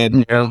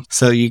caffeinated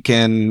so you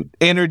can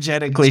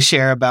energetically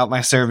share about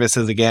my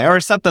services again, or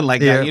something like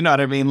that. You know what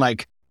I mean?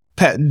 Like,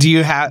 do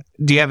you have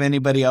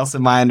anybody else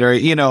in mind, or,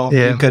 you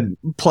could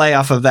play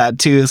off of that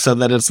too, so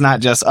that it's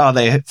not just, oh,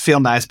 they feel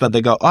nice, but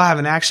they go, oh, I have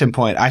an action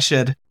point. I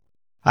should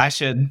I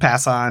should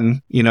pass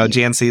on,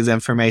 GNC's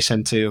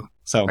information too.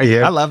 So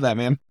Yeah. I love that,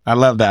 man. I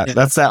love that.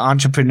 That's that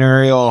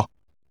entrepreneurial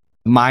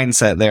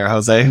mindset there,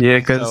 Jose. Yeah,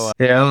 because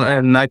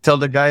and I tell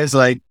the guys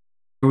like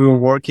we were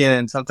working,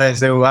 and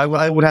sometimes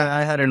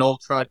I had an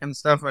old truck and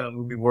stuff, and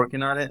we'd be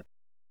working on it,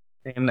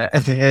 and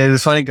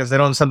it's funny because they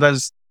don't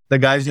sometimes the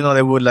guys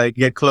they would like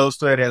get close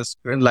to it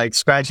and like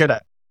scratch it.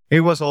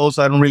 It was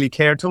also I don't really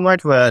care too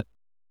much, but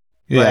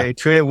I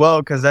treat it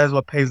well because that's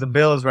what pays the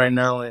bills right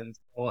now, and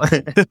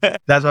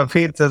that's what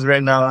feeds us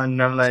right now.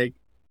 And I'm like,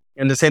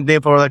 and the same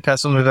thing for other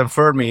customers that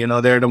refer me.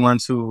 They're the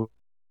ones who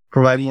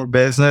provide more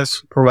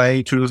business,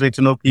 introduce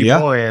to know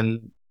people,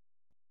 and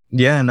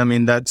I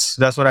mean that's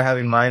what I have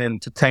in mind,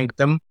 and to thank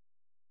them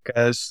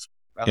because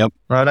I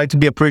like to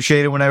be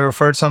appreciated when I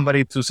refer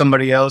somebody to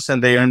somebody else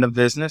and they earn the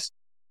business,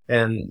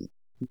 and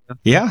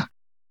yeah,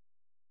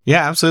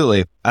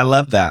 absolutely, I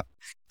love that.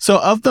 So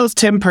of those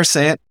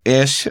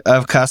 10%-ish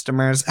of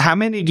customers, how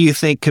many do you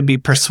think could be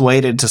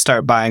persuaded to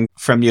start buying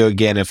from you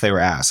again if they were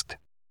asked?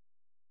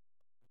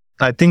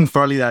 I think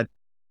probably that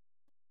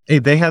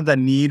if they have the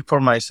need for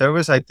my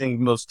service, I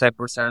think most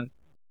 10%.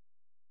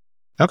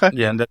 Okay.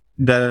 Yeah,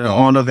 that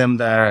all of them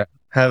that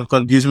have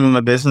used me in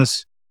my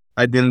business,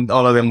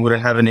 all of them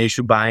wouldn't have an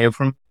issue buying it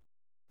from,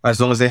 as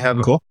long as they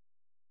have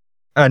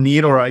a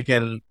need, or I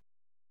can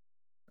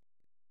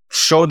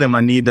show them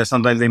a need that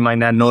sometimes they might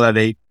not know that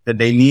they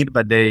need,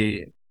 but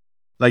they,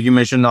 like you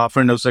mentioned,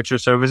 offering those extra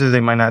services, they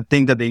might not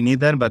think that they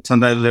need that, but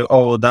sometimes that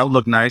would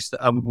look nice.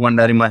 I would want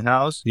that in my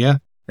house. Yeah.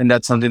 And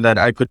that's something that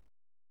I could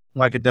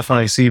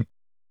definitely see.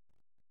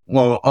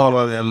 Well, all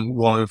of them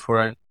going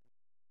for it.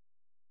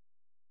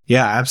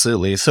 Yeah,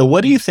 absolutely. So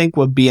what do you think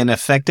would be an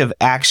effective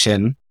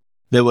action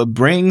that would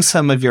bring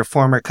some of your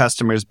former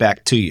customers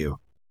back to you?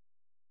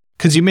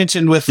 Because you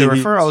mentioned with the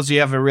referrals,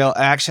 you have a real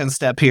action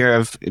step here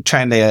of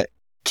trying to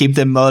keep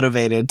them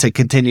motivated to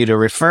continue to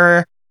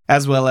refer,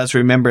 as well as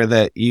remember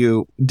that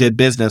you did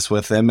business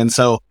with them. And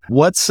so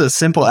what's a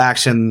simple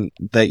action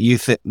that you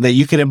that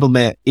you can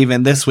implement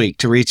even this week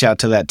to reach out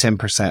to that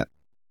 10%?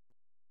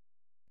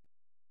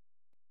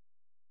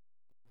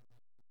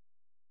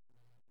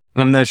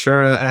 I'm not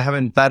sure. I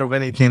haven't thought of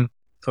anything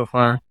so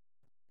far.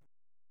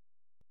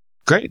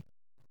 Great.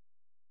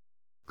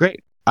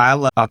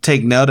 I'll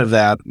take note of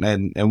that,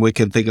 and we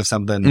can think of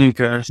something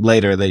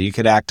later that you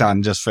could act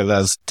on just for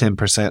those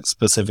 10%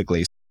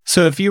 specifically.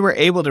 So if you were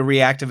able to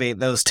reactivate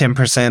those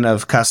 10%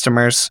 of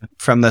customers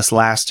from this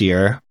last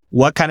year,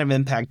 what kind of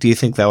impact do you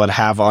think that would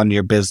have on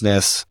your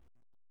business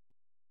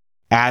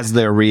as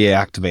they're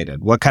reactivated?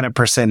 What kind of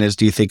percentage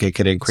do you think it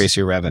could increase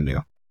your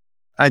revenue?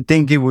 I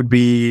think it would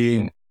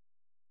be,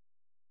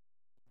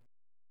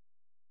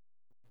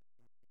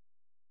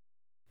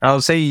 I'll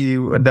say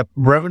the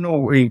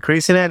revenue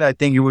increasing it. I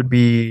think it would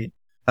be,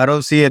 I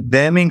don't see it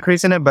them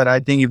increasing it, but I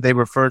think if they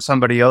referred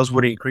somebody else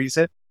would increase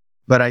it.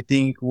 But I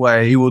think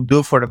what it would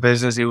do for the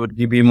business, it would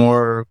be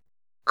more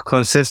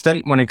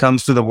consistent when it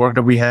comes to the work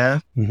that we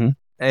have. Mm-hmm.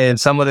 And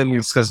some of them,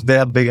 because they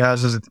have big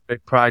houses, it's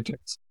big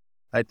projects.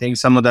 I think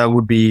some of that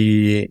would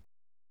be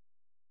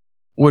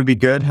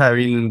good. I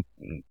mean,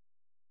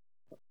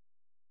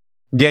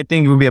 I think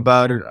it would be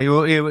about it.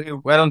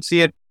 I don't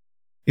see it.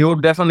 It will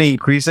definitely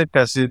increase it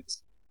because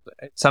it's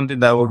something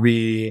that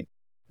we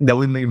be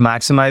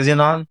maximizing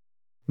on.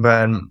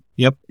 But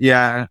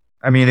yeah,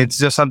 I mean, it's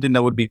just something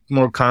that would be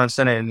more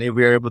constant, and if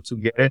we're able to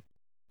get it,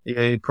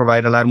 it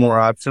provide a lot more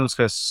options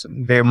because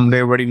they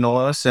already know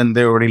us and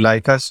they already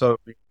like us. So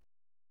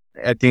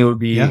I think it would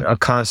be a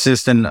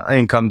consistent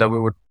income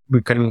that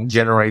we can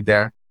generate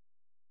there.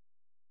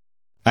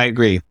 I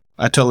agree.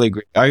 I totally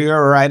agree. Are you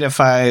all right if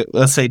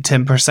let's say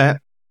 10%?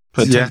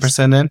 Put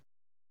 10% in?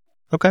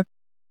 Okay.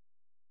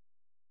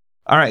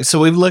 All right. So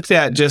we've looked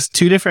at just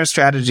two different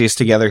strategies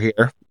together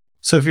here.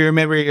 So if you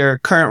remember your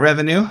current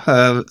revenue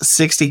of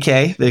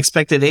 $60K, the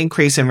expected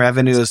increase in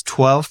revenue is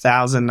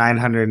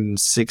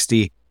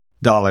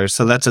 $12,960.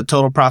 So that's a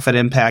total profit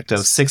impact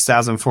of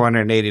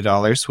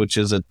 $6,480, which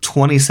is a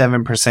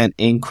 27%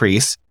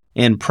 increase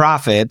in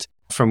profit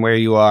from where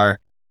you are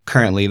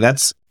currently.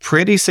 That's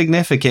pretty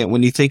significant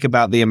when you think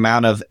about the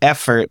amount of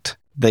effort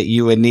that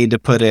you would need to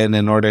put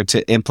in order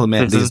to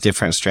implement these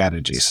different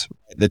strategies.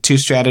 The two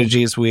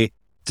strategies we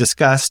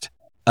discussed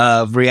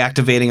of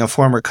reactivating a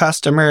former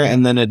customer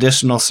and then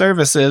additional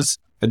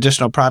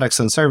products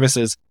and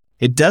services,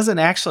 it doesn't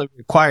actually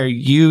require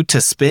you to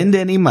spend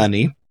any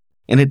money,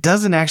 and it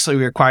doesn't actually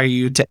require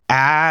you to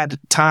add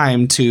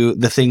time to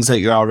the things that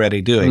you're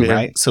already doing,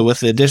 right? So with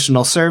the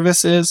additional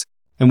services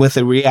and with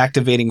the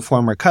reactivating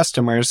former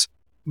customers,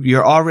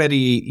 you're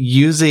already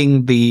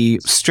using the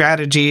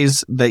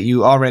strategies that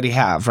you already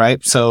have,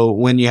 right? So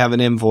when you have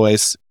an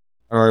invoice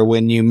or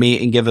when you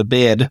meet and give a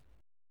bid,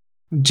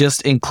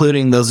 just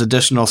including those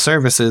additional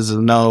services is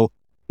no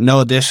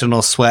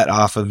additional sweat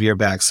off of your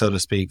back, so to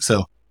speak.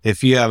 So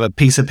if you have a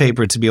piece of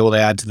paper to be able to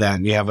add to that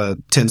and you have a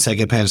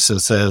 10-second pinch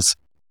that says,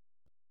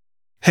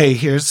 hey,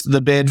 here's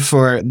the bid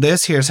for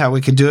this, here's how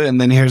we could do it,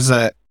 and then here's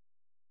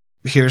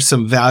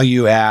some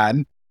value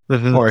add,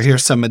 or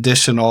here's some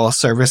additional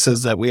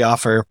services that we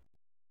offer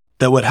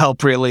that would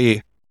help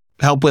really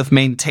help with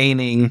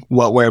maintaining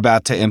what we're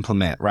about to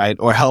implement, right?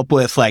 Or help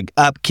with like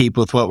upkeep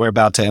with what we're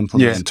about to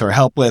implement, or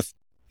help with,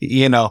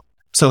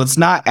 so it's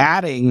not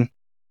adding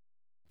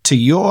to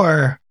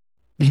your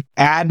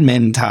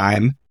admin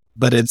time,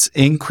 but it's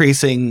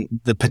increasing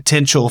the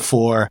potential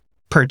for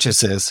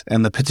purchases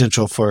and the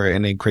potential for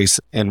an increase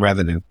in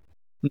revenue.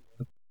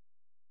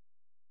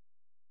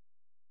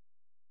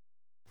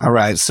 All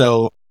right.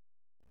 So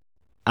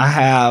I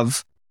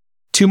have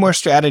 2 more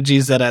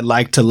strategies that I'd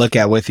like to look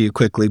at with you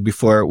quickly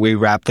before we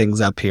wrap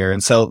things up here.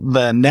 And so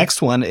the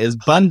next one is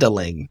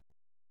bundling.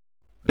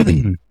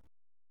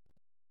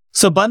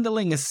 So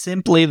bundling is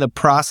simply the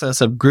process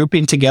of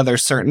grouping together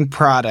certain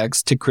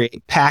products to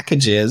create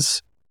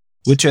packages,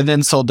 which are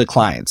then sold to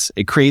clients.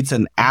 It creates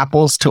an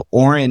apples to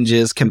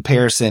oranges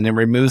comparison and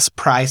removes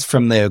price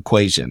from the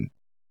equation,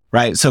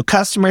 right? So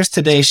customers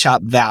today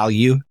shop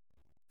value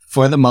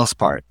for the most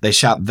part. They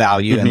shop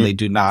value and they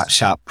do not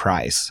shop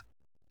price.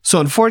 So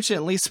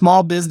unfortunately,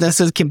 small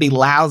businesses can be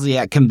lousy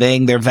at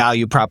conveying their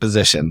value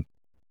proposition.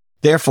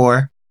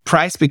 Therefore,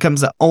 price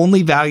becomes the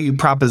only value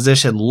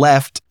proposition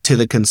left to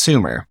the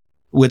consumer,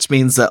 which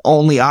means the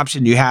only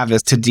option you have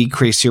is to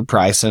decrease your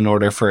price in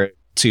order for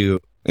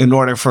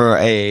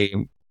a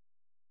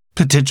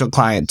potential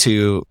client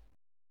to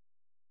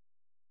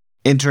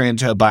enter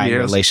into a buying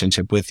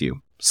relationship with you.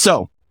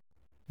 So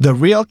the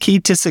real key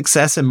to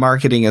success in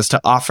marketing is to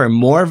offer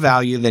more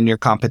value than your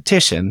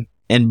competition,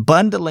 and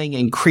bundling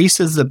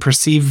increases the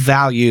perceived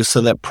value so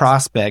that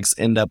prospects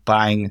end up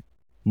buying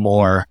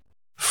more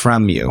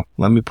from you.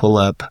 Let me pull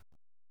up.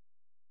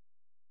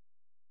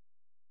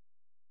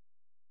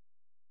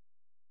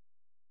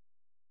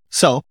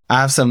 So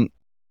I have some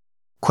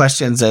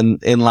questions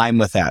in line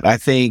with that. I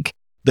think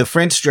the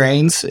French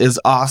drains is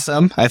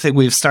awesome. I think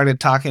we've started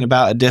talking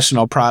about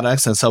additional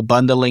products. And so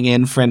bundling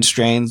in French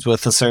drains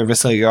with the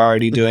service that you're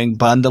already doing,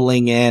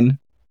 bundling in,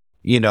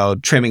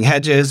 trimming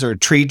hedges or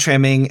tree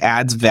trimming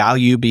adds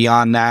value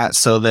beyond that,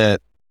 so that,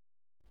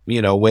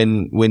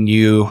 when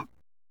you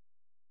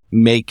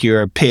make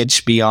your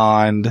pitch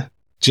beyond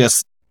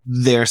just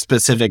their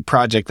specific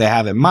project they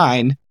have in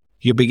mind,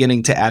 you're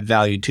beginning to add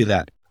value to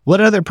that.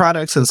 What other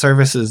products and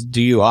services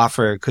do you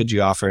offer, could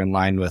you offer in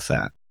line with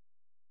that?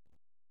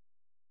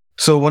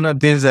 So one of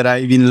the things that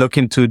I've been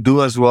looking to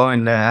do as well,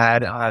 and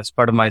add as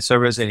part of my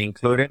service and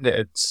included,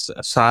 it's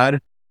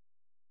SAD.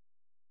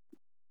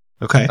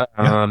 Okay.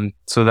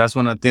 So that's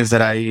one of the things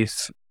that I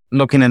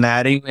looking and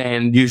adding,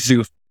 and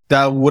usually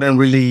that wouldn't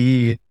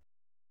really,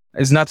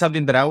 it's not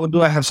something that I would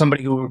do. I have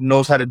somebody who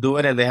knows how to do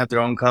it, and they have their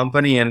own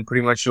company, and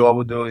pretty much all I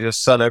would do is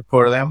just sell it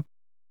for them.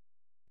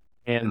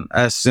 And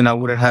I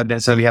wouldn't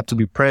necessarily have to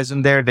be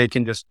present there. They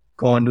can just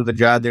go and do the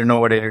job. They know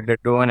what they're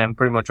doing, and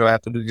pretty much all I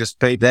have to do is just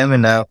pay them,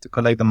 and I have to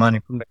collect the money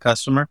from the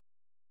customer.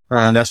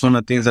 And that's one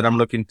of the things that I'm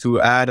looking to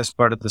add as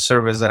part of the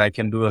service that I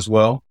can do as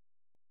well.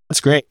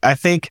 That's great. I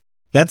think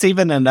that's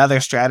even another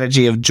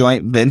strategy of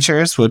joint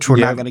ventures, which we're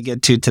not going to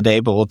get to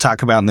today, but we'll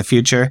talk about in the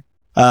future,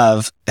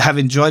 of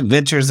having joint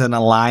ventures and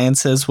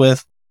alliances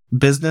with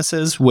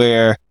businesses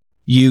where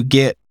you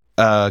get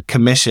a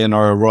commission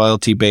or a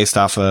royalty based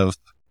off of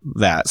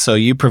that. So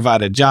you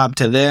provide a job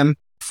to them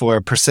for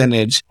a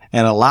percentage,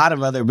 and a lot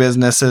of other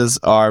businesses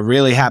are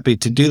really happy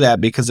to do that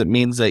because it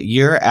means that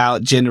you're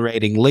out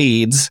generating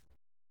leads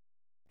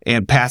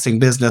and passing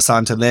business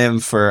on to them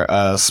for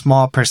a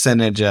small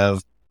percentage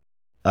of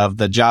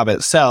the job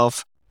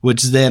itself,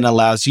 which then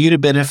allows you to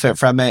benefit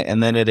from it,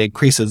 and then it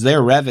increases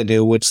their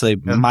revenue, which they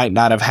might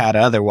not have had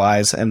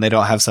otherwise, and they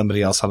don't have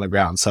somebody else on the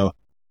ground. So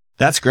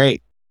that's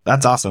great.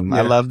 That's awesome.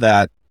 I love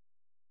that.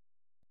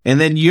 And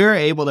then you're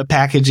able to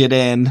package it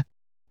in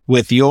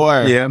with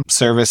your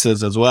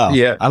services as well.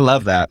 Yeah. I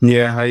love that.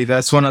 Yeah.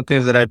 That's one of the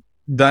things that I've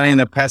done in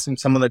the past in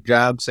some of the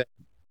jobs.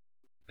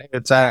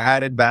 It's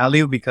added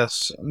value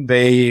because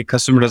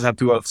customer doesn't have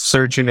to go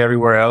searching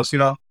everywhere else,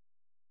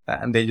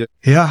 and they just,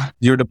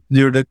 you're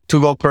the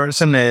to-go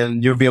person,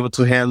 and you'll be able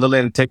to handle it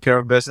and take care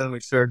of business,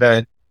 make sure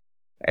that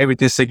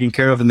everything's taken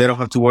care of and they don't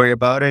have to worry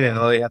about it. And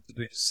all they have to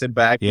do is sit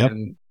back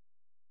and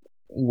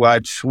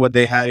watch what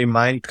they had in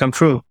mind come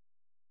true.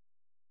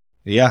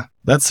 Yeah,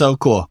 that's so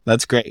cool.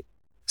 That's great.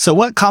 So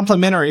what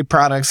complementary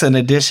products in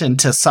addition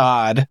to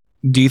SOD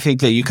do you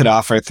think that you could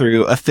offer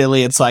through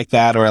affiliates like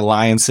that or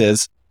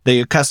alliances that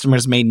your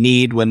customers may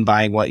need when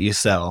buying what you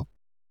sell?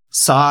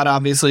 SOD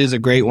obviously is a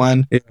great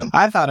one. Yeah.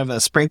 I thought of a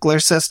sprinkler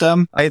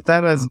system. I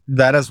thought of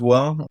that as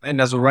well.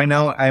 And as of right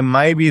now, I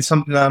might be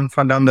something down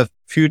the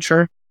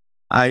future.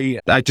 I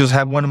just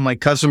have one of my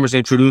customers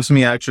introduce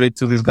me actually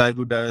to this guy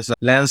who does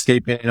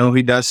landscaping.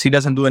 He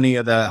doesn't do any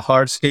of the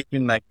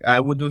hardscaping like I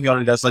would do. He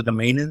only does like the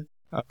maintenance.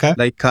 Okay.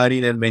 Like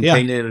cutting and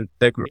maintaining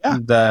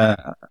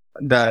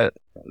the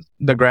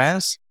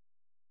grass.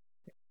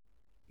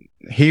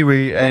 He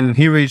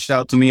reached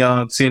out to me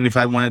on seeing if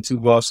I wanted to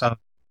go outside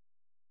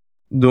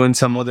doing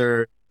some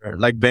other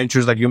like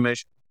ventures like you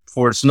mentioned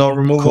for snow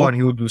removal. Cool. And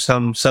he would do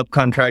some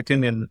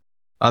subcontracting, and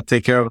I'll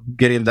take care of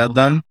getting that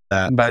done.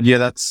 But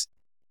yeah,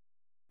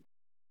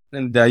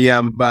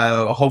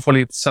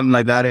 hopefully it's something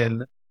like that.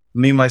 And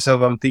me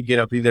myself, I'm thinking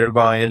of either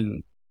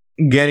going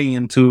getting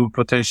into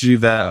potentially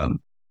the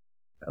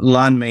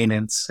lawn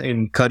maintenance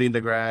and cutting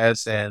the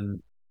grass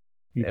and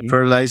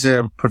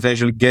fertilizer,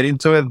 potentially get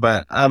into it.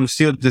 But I'm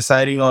still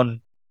deciding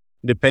on,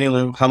 depending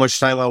on how much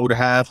time I would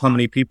have, how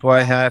many people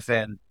I have,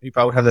 and if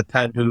I would have the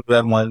time to do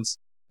that once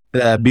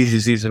the busy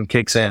season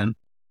kicks in.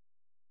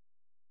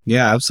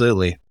 Yeah,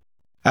 absolutely.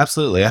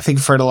 Absolutely. I think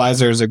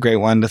fertilizer is a great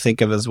one to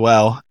think of as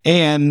well.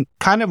 And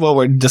kind of what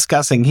we're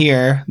discussing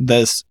here,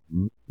 this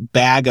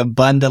bag of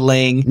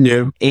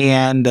bundling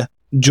and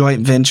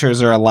joint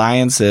ventures or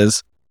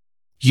alliances,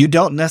 you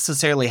don't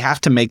necessarily have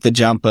to make the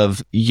jump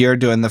of you're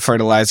doing the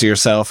fertilizer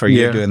yourself or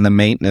you're doing the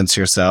maintenance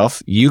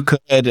yourself. You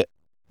could,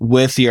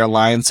 with your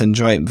alliance and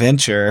joint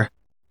venture,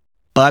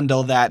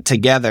 bundle that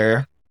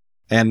together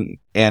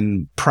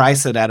and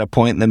price it at a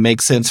point that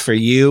makes sense for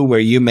you, where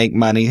you make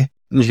money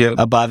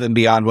above and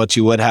beyond what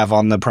you would have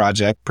on the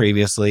project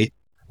previously,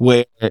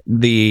 where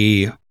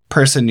the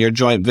person you're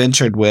joint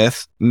ventured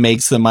with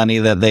makes the money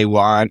that they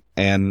want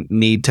and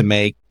need to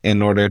make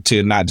in order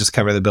to not just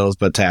cover the bills,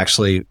 but to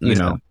actually,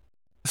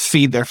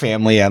 feed their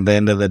family at the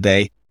end of the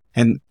day.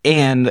 And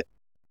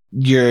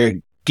you're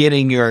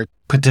getting your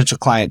potential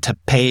client to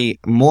pay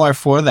more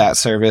for that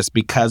service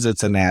because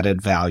it's an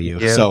added value.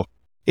 Yeah. So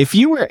if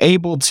you were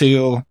able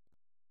to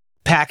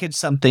package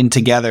something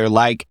together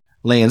like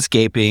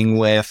landscaping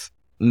with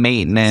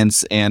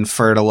maintenance and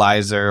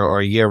fertilizer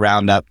or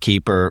year-round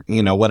upkeep or,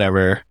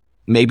 whatever,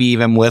 maybe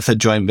even with a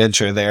joint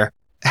venture there,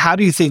 how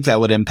do you think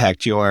that would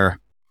impact your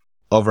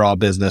overall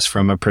business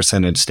from a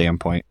percentage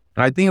standpoint?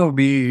 I think it would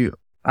be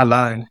a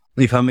lot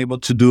if I'm able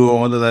to do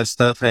all of that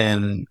stuff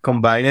and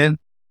combine it.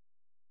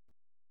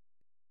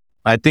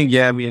 I think,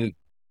 I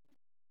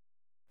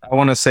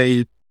want to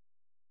say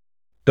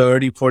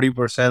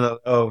 30-40%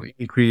 of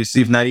increase,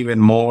 if not even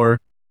more,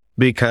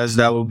 because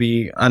that will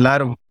be a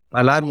lot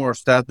more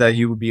stuff that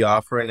you would be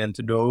offering and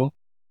to do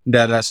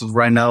that as of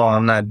right now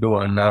I'm not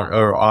doing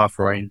or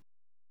offering.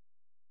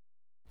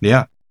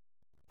 Yeah,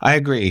 I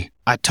agree.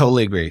 I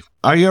totally agree.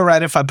 Are you all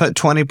right if I put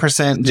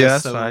 20%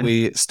 just so fine.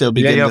 we still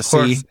begin to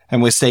see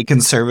and we stay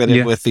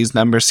conservative with these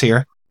numbers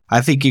here? I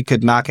think you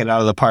could knock it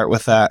out of the park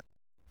with that.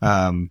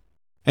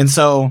 And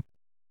so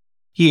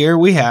here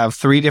we have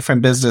 3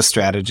 different business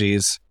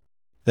strategies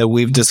that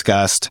we've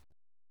discussed.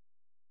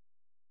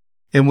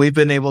 And we've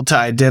been able to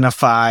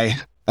identify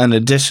an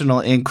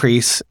additional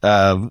increase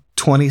of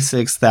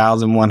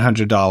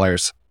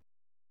 $26,100,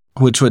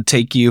 which would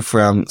take you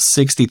from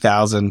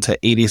 $60,000 to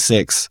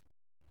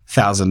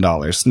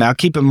 $86,000. Now,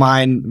 keep in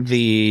mind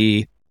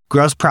the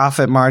gross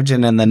profit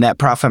margin and the net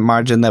profit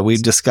margin that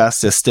we've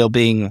discussed is still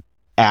being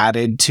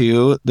added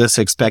to this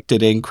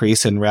expected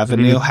increase in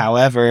revenue.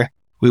 However,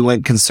 we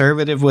went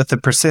conservative with the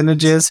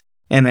percentages,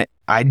 and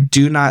I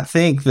do not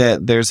think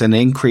that there's an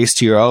increase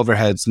to your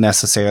overheads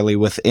necessarily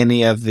with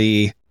any of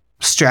the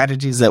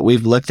strategies that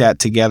we've looked at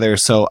together.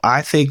 So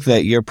I think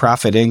that your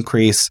profit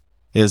increase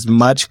is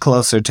much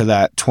closer to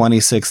that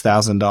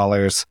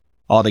 $26,000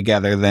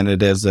 altogether than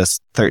it is this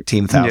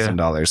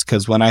 $13,000.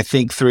 Because when I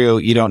think through,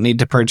 you don't need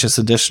to purchase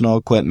additional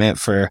equipment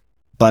for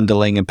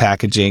bundling and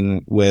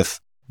packaging with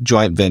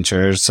joint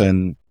ventures,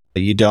 and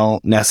you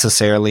don't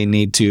necessarily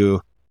need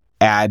to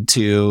add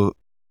to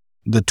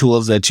the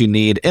tools that you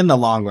need in the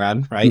long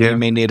run, right? You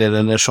may need an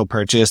initial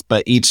purchase,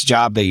 but each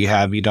job that you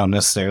have, you don't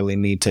necessarily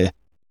need to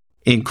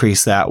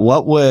increase that.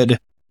 What would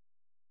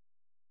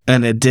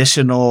an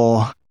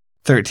additional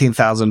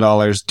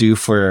 $13,000 do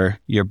for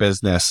your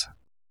business?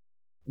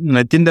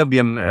 I think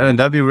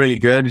that'd be really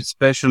good,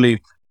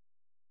 especially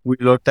we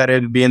looked at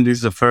it being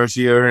this the first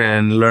year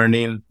and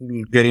learning,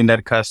 getting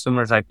that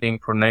customers. I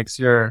think for next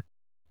year,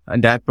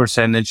 that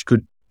percentage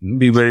could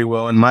be very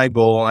well. And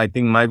I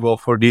think my goal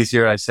for this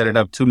year, I set it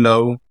up too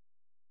low,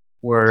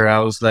 where I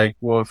was like,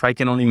 well, if I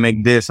can only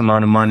make this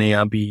amount of money,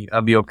 I'll be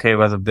okay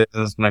with the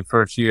business my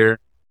first year.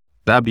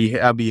 I'll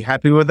be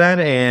happy with that.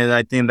 And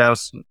I think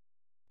that's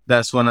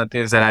one of the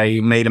things that I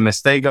made a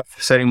mistake of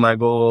setting my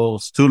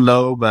goals too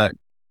low, but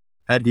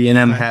at the end,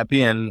 I'm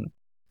happy and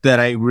that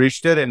I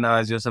reached it. And now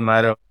it's just a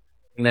matter of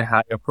getting it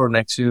higher for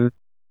next year.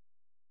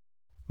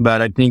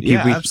 But I think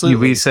if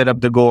we set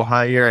up the goal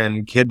higher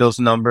and hit those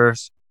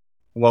numbers,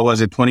 what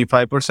was it,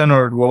 25%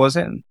 or what was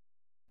it?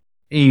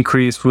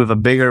 Increase with a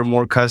bigger,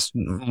 more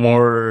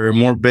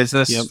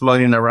business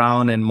floating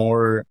around and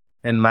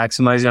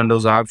maximizing on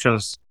those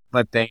options.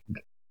 I think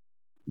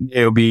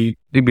it'd be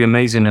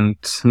amazing, and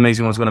it's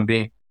amazing what's going to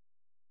be.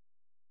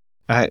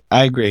 I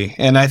agree.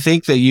 And I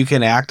think that you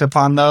can act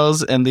upon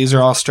those. And these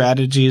are all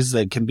strategies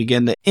that can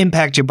begin to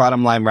impact your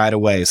bottom line right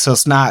away. So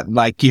it's not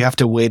like you have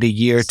to wait a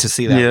year to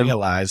see that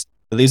realized.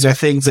 These are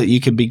things that you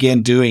can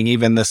begin doing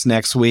even this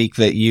next week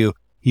that you'd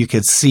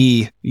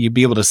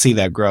be able to see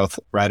that growth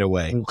right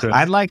away. Okay.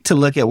 I'd like to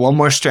look at one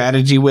more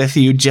strategy with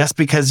you just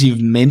because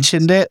you've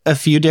mentioned it a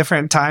few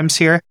different times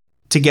here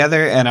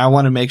together. And I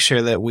want to make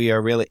sure that we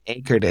are really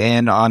anchored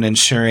in on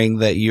ensuring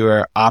that you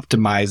are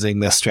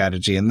optimizing this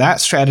strategy. And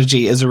that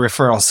strategy is a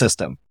referral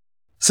system.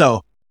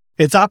 So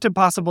It's often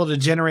possible to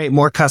generate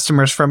more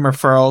customers from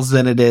referrals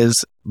than it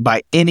is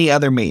by any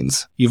other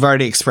means. You've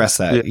already expressed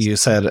that. Yes. You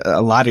said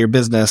a lot of your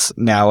business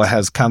now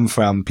has come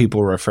from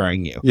people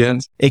referring you.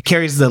 Yes. It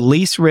carries the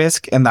least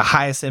risk and the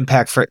highest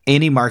impact for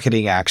any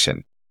marketing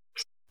action.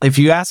 If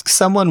you ask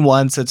someone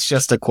once, it's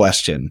just a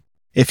question.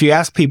 If you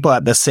ask people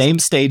at the same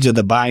stage of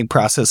the buying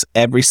process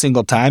every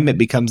single time, it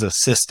becomes a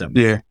system.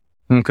 Yeah.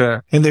 Okay.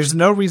 And there's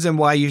no reason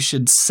why you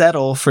should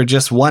settle for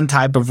just one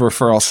type of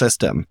referral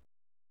system.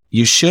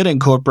 You should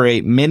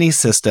incorporate many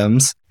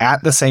systems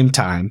at the same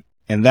time,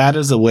 and that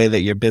is a way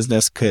that your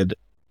business could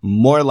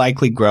more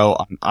likely grow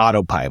on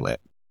autopilot.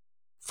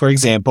 For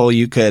example,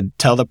 you could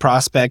tell the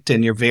prospect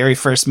in your very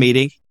first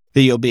meeting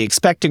that you'll be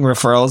expecting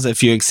referrals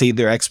if you exceed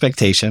their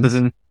expectations.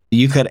 Mm-hmm.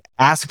 You could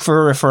ask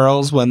for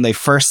referrals when they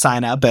first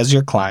sign up as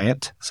your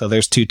client. So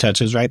there's 2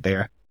 touches right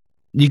there.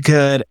 You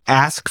could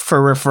ask for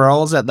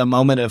referrals at the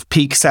moment of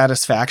peak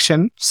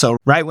satisfaction. So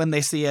right when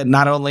they see it,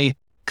 not only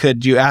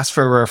could you ask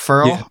for a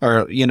referral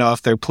or,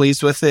 if they're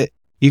pleased with it,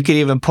 you could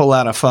even pull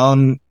out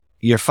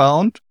your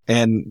phone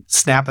and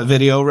snap a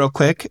video real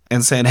quick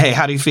and saying, hey,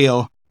 how do you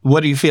feel?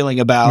 What are you feeling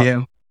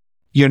about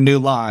your new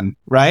lawn?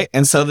 Right.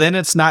 And so then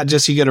it's not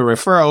just you get a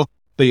referral,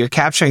 but you're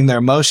capturing their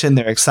emotion,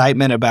 their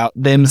excitement about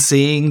them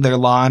seeing their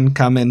lawn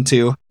come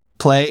into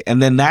play.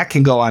 And then that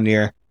can go on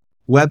your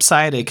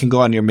website. It can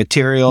go on your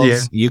materials.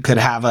 Yeah. You could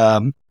have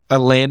a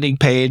landing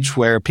page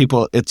where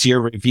it's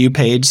your review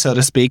page, so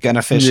to speak,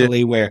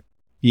 unofficially, where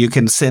you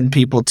can send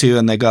people to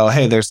and they go,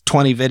 hey, there's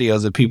 20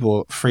 videos of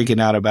people freaking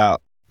out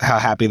about how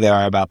happy they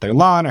are about their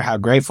lawn or how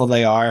grateful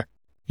they are.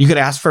 You could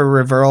ask for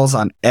referrals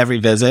on every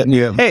visit.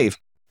 Yeah. Hey,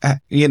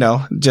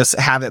 just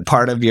have it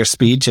part of your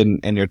speech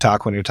and your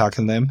talk when you're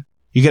talking to them.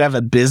 You could have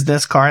a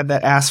business card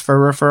that asks for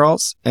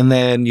referrals, and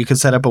then you could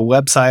set up a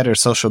website or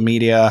social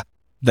media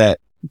that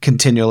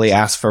continually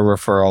asks for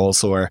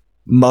referrals or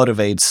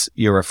motivates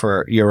your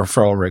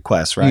referral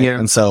request, right? Yeah.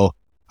 And so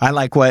I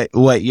like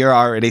what you're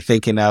already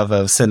thinking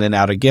of sending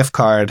out a gift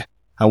card.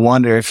 I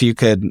wonder if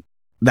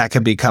that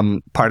could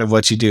become part of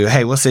what you do.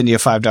 Hey, we'll send you a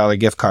 $5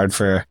 gift card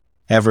for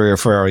every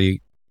referral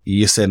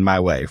you send my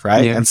way,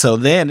 right? Yeah. And so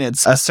then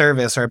it's a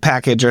service or a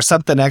package or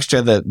something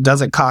extra that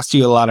doesn't cost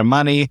you a lot of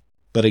money,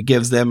 but it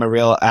gives them a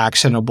real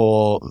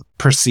actionable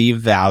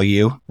perceived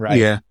value, right?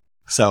 Yeah.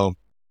 So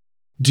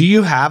do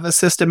you have a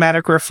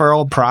systematic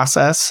referral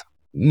process?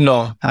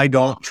 No, I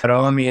don't at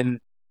all. I mean,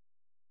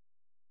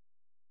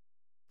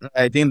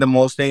 I think the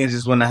most things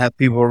is when I have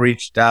people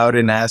reached out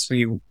and ask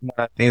me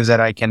what things that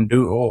I can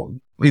do. Or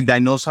if I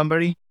know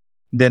somebody,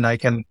 then I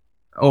can,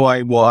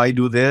 I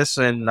do this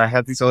and I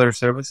have these other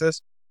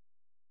services.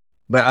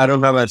 But I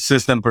don't have a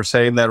system per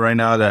se that right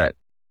now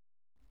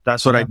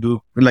that's what I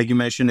do. Like you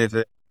mentioned,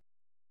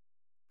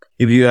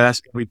 if you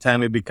ask every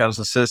time, it becomes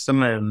a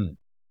system, and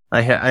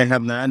I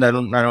have that. I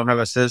don't have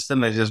a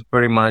system. It's just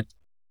pretty much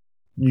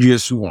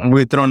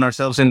we thrown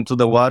ourselves into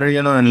the water,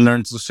 and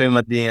learn to swim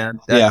at the end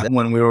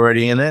when we're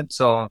already in it.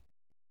 So,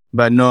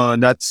 but no,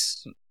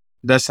 that's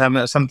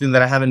something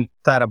that I haven't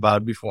thought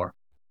about before,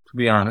 to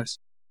be honest.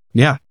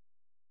 Yeah.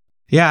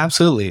 Yeah,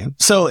 absolutely.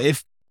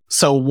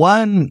 So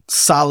one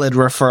solid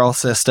referral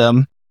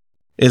system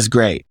is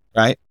great,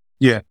 right?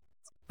 Yeah.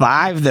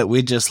 5 that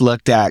we just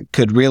looked at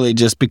could really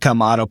just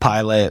become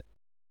autopilot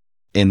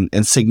and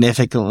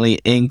significantly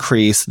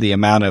increase the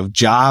amount of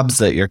jobs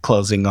that you're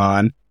closing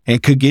on,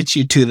 and could get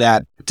you to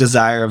that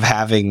desire of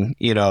having,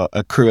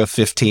 a crew of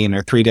 15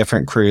 or 3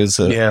 different crews,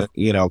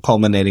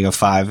 culminating of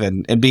 5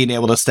 and being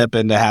able to step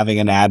into having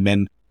an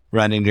admin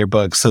running your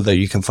book so that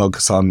you can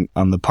focus on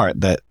the part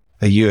that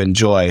you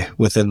enjoy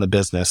within the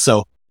business.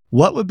 So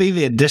what would be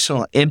the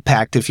additional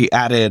impact if you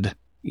added,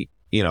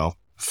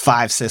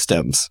 5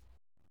 systems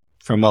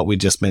from what we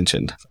just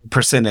mentioned?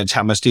 Percentage,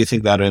 how much do you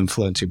think that would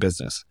influence your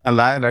business? A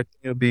lot. I think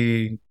it'll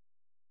be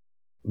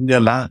a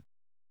lot.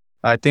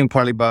 I think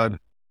probably about,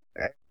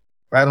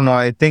 I don't know.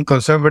 I think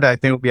conservative, I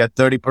think it'll be at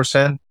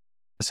 30%.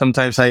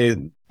 Sometimes I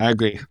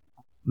agree.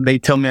 They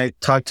tell me I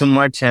talk too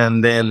much,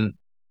 and then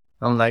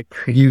I'm like,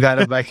 you got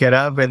to back it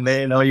up. And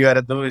then all you got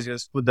to do is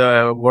just put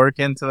the work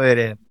into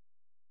it.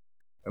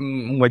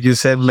 And what you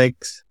said,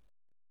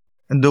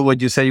 and do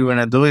what you say you're going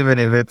to do, even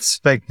if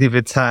it's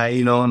high,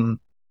 And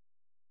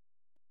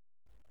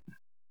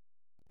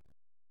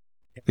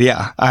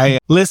yeah,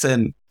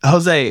 listen,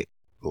 Jose,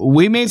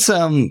 we made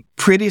some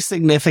pretty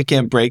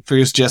significant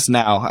breakthroughs just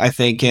now, I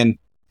think, in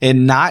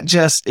not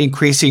just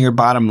increasing your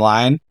bottom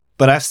line,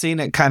 but I've seen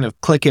it kind of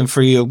clicking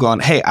for you going,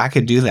 hey, I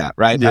could do that,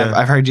 right? Yeah.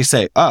 I've heard you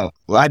say, oh,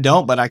 well, I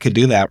don't, but I could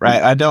do that,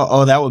 right? I don't,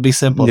 oh, that would be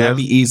simple. Yeah. That'd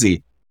be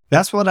easy.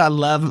 That's what I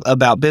love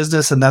about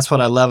business. And that's what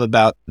I love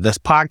about this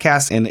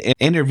podcast and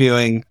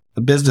interviewing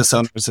business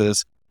owners,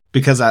 is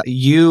because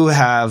you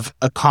have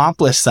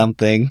accomplished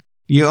something.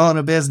 You own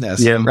a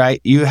business,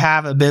 right? You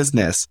have a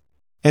business.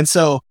 And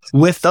so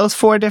with those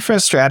 4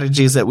 different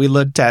strategies that we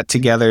looked at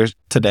together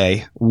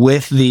today,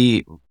 with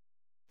the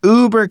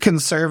uber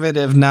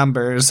conservative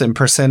numbers and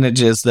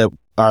percentages that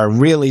are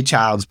really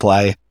child's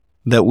play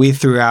that we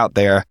threw out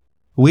there,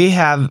 we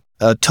have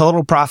a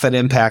total profit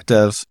impact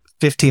of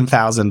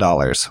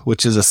 $15,000,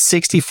 which is a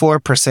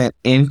 64%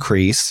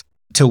 increase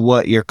to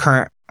what your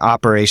current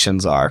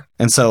operations are.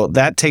 And so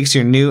that takes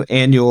your new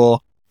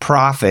annual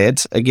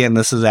profit. Again,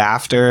 this is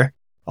after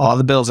all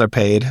the bills are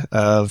paid,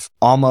 of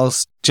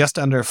almost just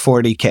under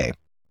 40K.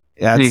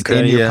 That's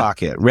in your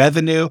pocket.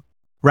 Revenue,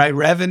 right?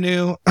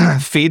 Revenue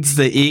feeds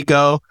the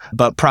ego,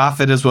 but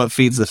profit is what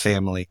feeds the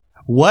family.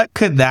 What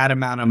could that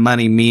amount of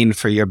money mean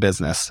for your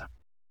business?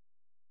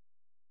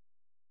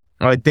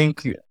 I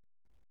think it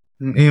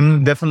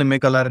definitely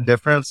make a lot of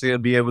difference. You'll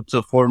be able to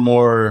afford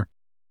more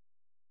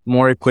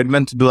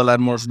equipment to do a lot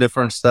more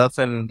different stuff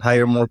and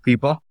hire more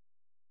people.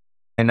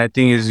 And I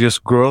think it's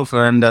just growth,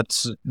 and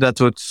that's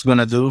what's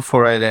gonna do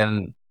for it.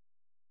 And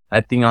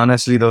I think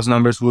honestly, those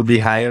numbers will be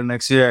higher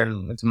next year,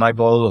 and it's my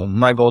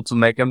goal to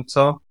make them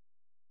so.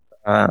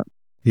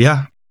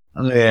 Yeah,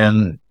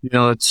 and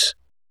it's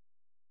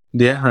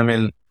I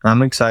mean,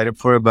 I'm excited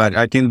for it, but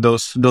I think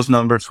those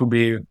numbers will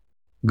be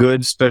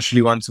good,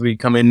 especially once we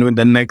come in with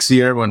the next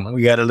year when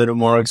we got a little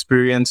more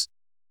experience.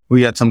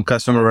 We got some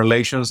customer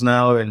relations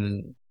now,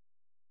 and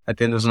I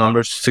think those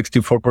numbers,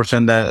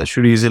 64%, that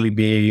should easily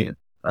be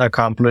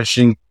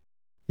accomplishing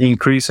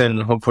increase,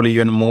 and hopefully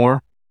even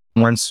more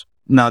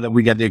now that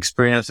we get the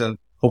experience, and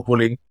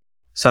hopefully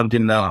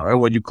something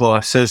what you call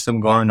a system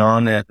going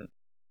on. And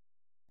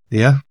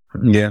yeah,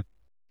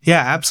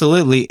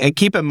 absolutely. And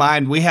keep in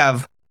mind, we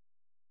have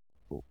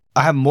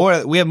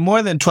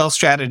more than 12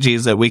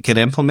 strategies that we could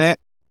implement,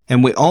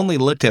 and we only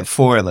looked at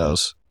 4 of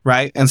those,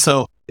 right? And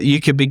so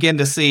you could begin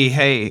to see,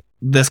 hey,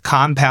 this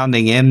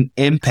compounding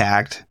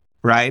impact,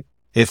 right?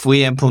 If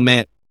we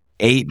implement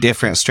 8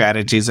 different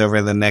strategies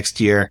over the next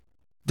year,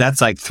 that's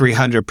like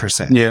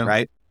 300%,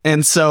 right?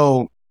 And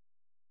so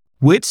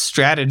which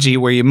strategy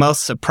were you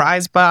most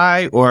surprised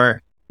by,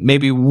 or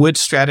maybe which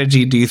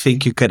strategy do you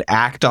think you could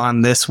act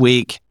on this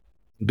week,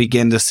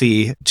 begin to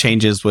see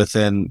changes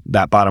within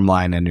that bottom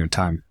line in your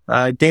time?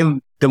 I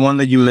think the one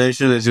that you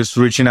mentioned is just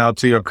reaching out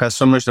to your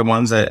customers, the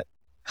ones that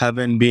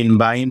haven't been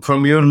buying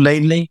from you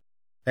lately,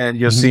 and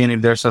you're seeing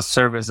if there's a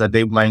service that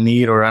they might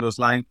need, or on those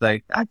lines,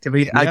 like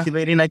activating,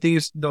 I think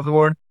is the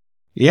word.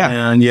 Yeah.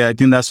 And I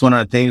think that's one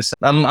of the things.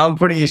 I'm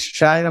pretty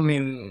shy. I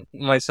mean,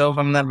 myself,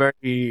 I'm not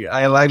very,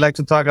 I like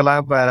to talk a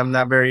lot, but I'm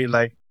not very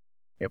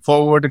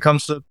forward when it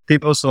comes to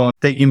people. So I'm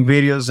taking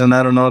videos, and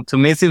I don't know, to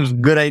me it seems a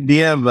good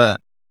idea,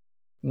 but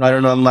I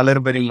don't know, I'm a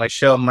little bit in my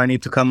shell. I might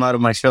need to come out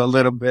of my shell a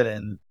little bit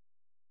and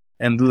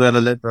do that a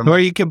little bit. Or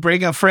you can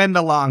bring a friend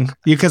along.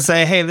 You can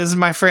say, hey, this is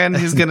my friend.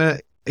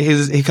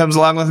 He comes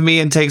along with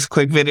me and takes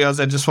quick videos.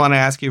 I just want to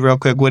ask you real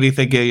quick, what do you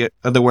think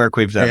of the work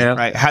we've done?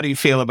 Right? How do you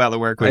feel about the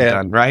work we've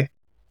done? Right?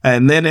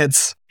 And then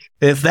it's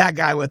that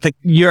guy with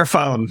your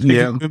phone.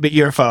 It would be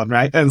your phone,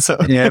 right? And so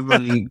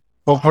but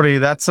hopefully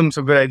that's some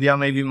good idea.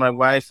 Maybe my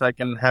wife, I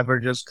can have her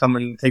just come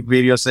and take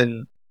videos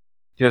and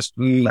just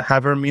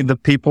have her meet the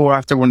people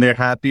after when they're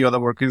happy or the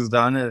work is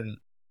done,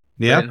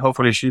 and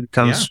hopefully she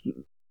comes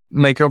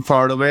make her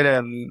part of it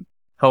and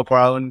help her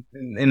out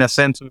in a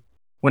sense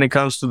when it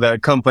comes to the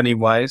company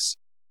wise.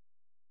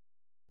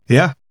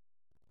 Yeah,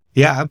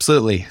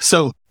 absolutely.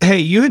 So, hey,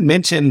 you had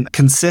mentioned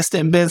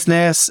consistent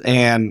business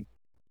and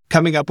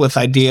coming up with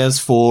ideas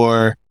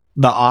for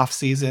the off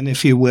season,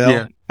 if you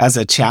will, as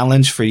a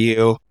challenge for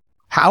you.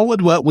 How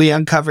would what we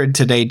uncovered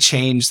today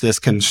change this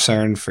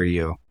concern for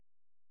you?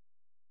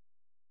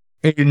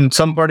 In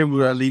some part, it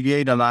will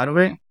alleviate a lot of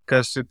it,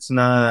 because it's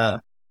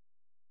not.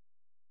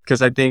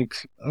 Because I think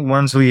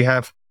once we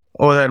have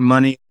all that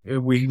money,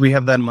 we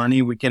have that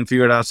money, we can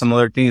figure out some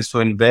other things to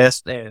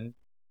invest, and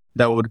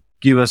that would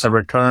give us a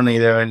return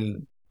either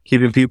in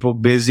keeping people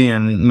busy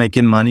and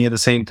making money at the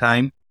same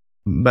time.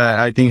 But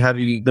I think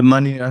having that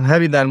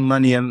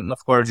money, and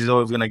of course, is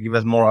always going to give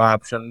us more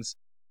options,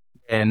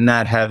 and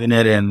not having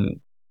it. And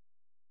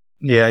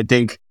I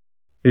think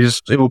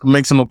it will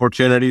make some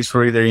opportunities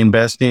for either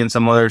investing in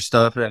some other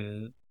stuff,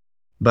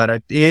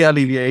 but it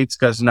alleviates,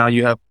 because now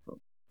you have,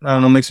 I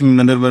don't know, makes me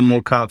a little bit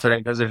more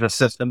confident, because there's a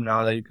system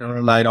now that you can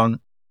rely on,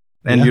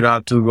 and you don't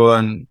have to go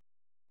and,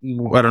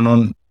 I don't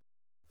know,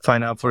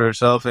 find out for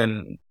yourself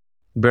and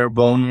bare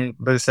bone,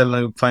 but instead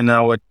find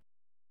out what,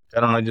 I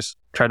don't know, just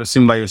try to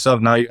swim by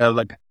yourself. Now you have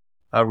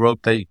a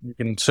rope that you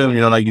can swim,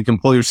 you can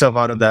pull yourself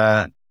out of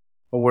that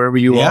or wherever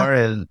you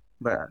are.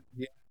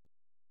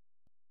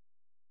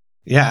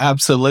 Yeah,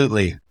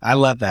 absolutely. I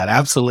love that.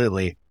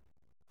 Absolutely.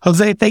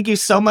 Jose, thank you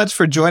so much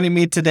for joining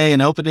me today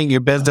and opening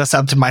your business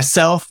up to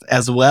myself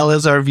as well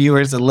as our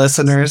viewers and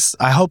listeners.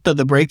 I hope that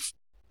the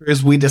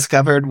breakthroughs we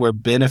discovered were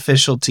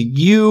beneficial to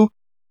you,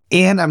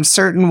 and I'm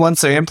certain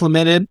once they're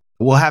implemented,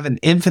 will have an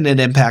infinite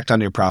impact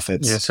on your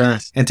profits. Yes, sir.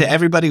 And to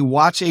everybody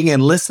watching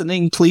and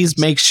listening, please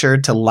make sure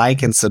to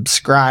like and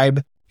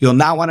subscribe. You'll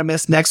not want to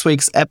miss next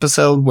week's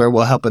episode, where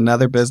we'll help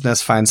another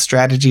business find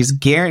strategies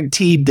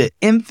guaranteed to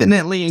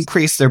infinitely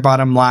increase their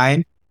bottom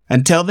line.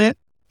 Until then,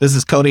 this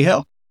is Cody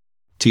Hill.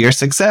 To your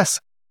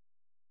success.